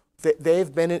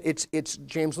been. It's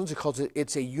James Lindsay calls it.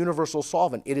 It's a universal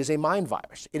solvent. It is a mind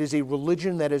virus. It is a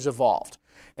religion that has evolved.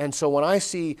 And so when I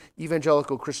see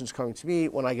evangelical Christians coming to me,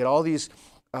 when I get all these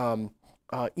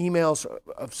emails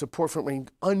of support from an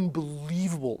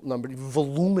unbelievable number,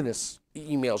 voluminous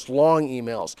emails, long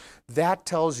emails, that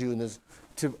tells you, and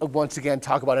to once again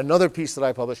talk about another piece that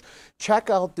I published, check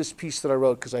out this piece that I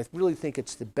wrote because I really think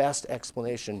it's the best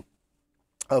explanation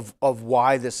of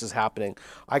why this is happening.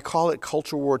 I call it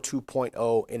Culture War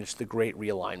 2.0, and it's the Great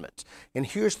Realignment. And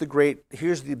here's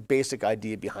the basic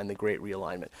idea behind the Great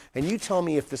Realignment. And you tell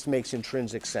me if this makes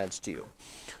intrinsic sense to you.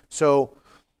 So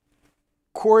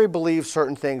Corey believes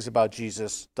certain things about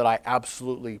Jesus that I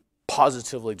absolutely,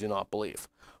 positively do not believe.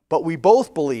 But we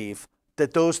both believe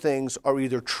that those things are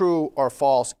either true or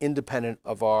false, independent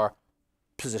of our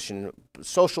position,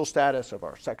 social status, of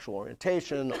our sexual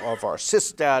orientation, of our cis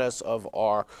status,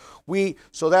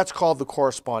 so that's called the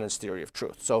correspondence theory of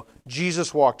truth. So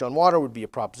Jesus walked on water would be a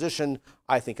proposition.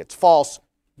 I think it's false.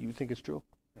 You think it's true?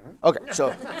 Okay,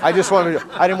 so I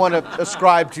didn't want to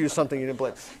ascribe to you something you didn't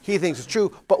believe. He thinks it's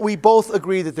true, but we both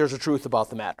agree that there's a truth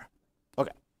about the matter.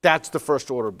 Okay, that's the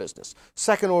first order of business.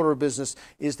 Second order of business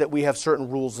is that we have certain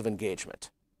rules of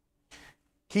engagement.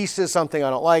 He says something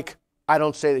I don't like, I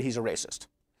don't say that he's a racist.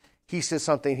 He says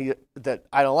something that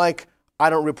I don't like, I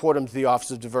don't report him to the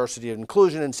Office of Diversity and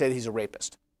Inclusion and say that he's a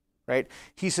rapist, right?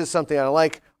 He says something I don't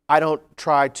like, I don't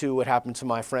try to, what happened to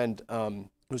my friend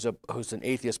who's an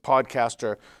atheist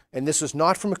podcaster, and this is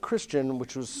not from a Christian,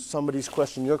 which was somebody's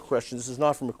question, your question, this is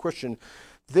not from a Christian.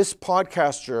 This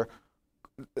podcaster,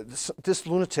 this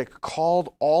lunatic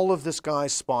called all of this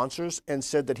guy's sponsors and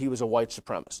said that he was a white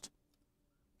supremacist.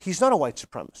 He's not a white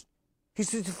supremacist.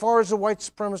 He's as far as a white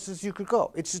supremacist as you could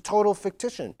go. It's a total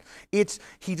fictition.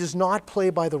 He does not play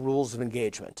by the rules of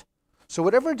engagement. So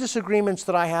whatever disagreements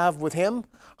that I have with him,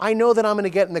 I know that I'm going to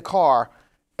get in the car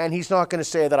and he's not going to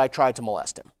say that I tried to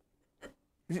molest him.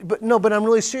 But I'm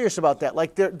really serious about that.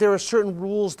 Like there are certain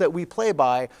rules that we play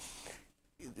by.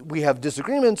 We have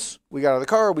disagreements, we got out of the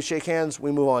car, we shake hands,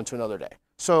 we move on to another day.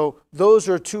 So those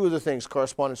are two of the things: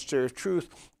 correspondence, theory of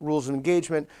truth, rules of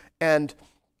engagement. And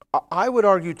I would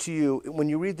argue to you, when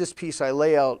you read this piece, I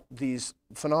lay out these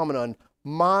phenomenon.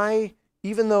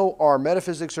 Even though our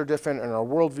metaphysics are different and our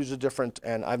worldviews are different,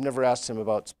 and I've never asked him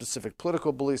about specific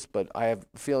political beliefs, but I have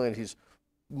a feeling he's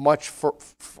much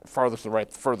further to the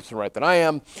right than I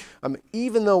am.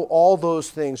 Even though all those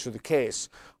things are the case,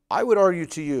 I would argue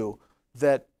to you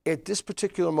that at this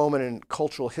particular moment in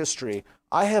cultural history,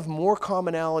 I have more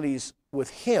commonalities with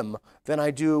him than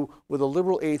I do with a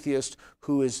liberal atheist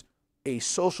who is a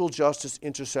social justice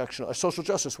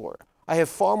warrior. I have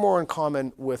far more in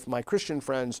common with my Christian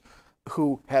friends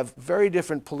who have very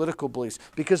different political beliefs,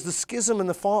 because the schism in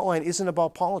the fault line isn't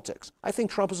about politics. I think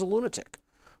Trump is a lunatic.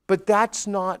 But that's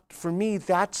not, for me,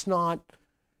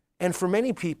 and for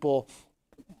many people,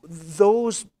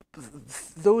 those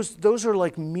are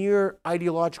like mere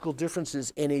ideological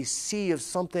differences in a sea of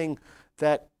something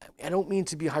that, I don't mean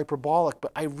to be hyperbolic,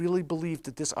 but I really believe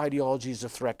that this ideology is a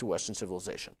threat to Western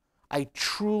civilization. I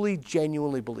truly,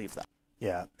 genuinely believe that.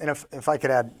 Yeah, and if I could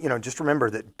add, just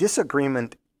remember that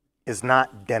disagreement is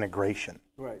not denigration.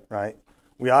 Right?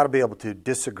 We ought to be able to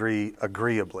disagree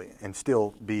agreeably and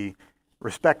still be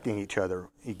respecting each other.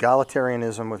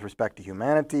 Egalitarianism with respect to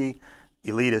humanity,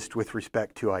 elitist with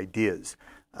respect to ideas.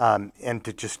 And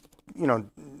to just,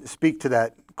 speak to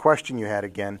that question you had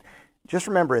again, just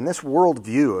remember, in this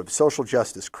worldview of social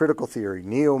justice, critical theory,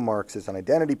 neo-Marxism,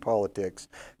 identity politics,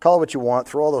 call it what you want,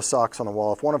 throw all those socks on the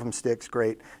wall. If one of them sticks,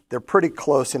 great. They're pretty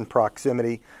close in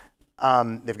proximity.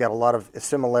 They've got a lot of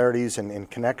similarities and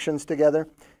connections together.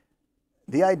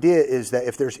 The idea is that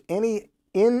if there's any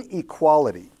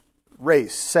inequality,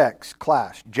 race, sex,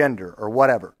 class, gender, or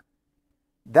whatever,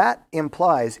 that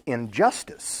implies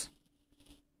injustice.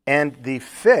 And the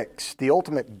fix, the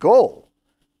ultimate goal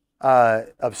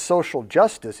of social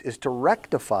justice is to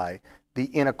rectify the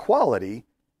inequality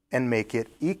and make it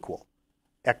equal.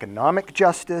 Economic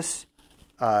justice,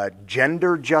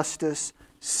 gender justice,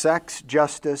 sex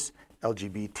justice,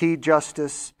 LGBT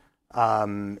justice,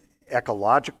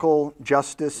 ecological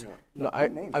justice. No,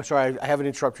 I'm sorry, I haven't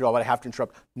interrupted you all, but I have to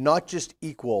interrupt. Not just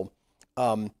equal.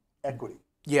 Equity.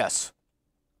 Yes,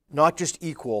 not just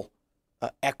equal.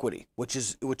 Equity, which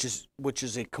is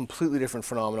a completely different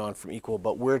phenomenon from equal.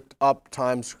 But we're up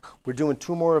times. We're doing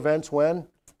 2 more events. When?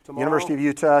 Tomorrow? University of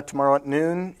Utah tomorrow at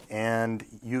noon, and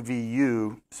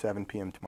UVU 7 p.m. tomorrow.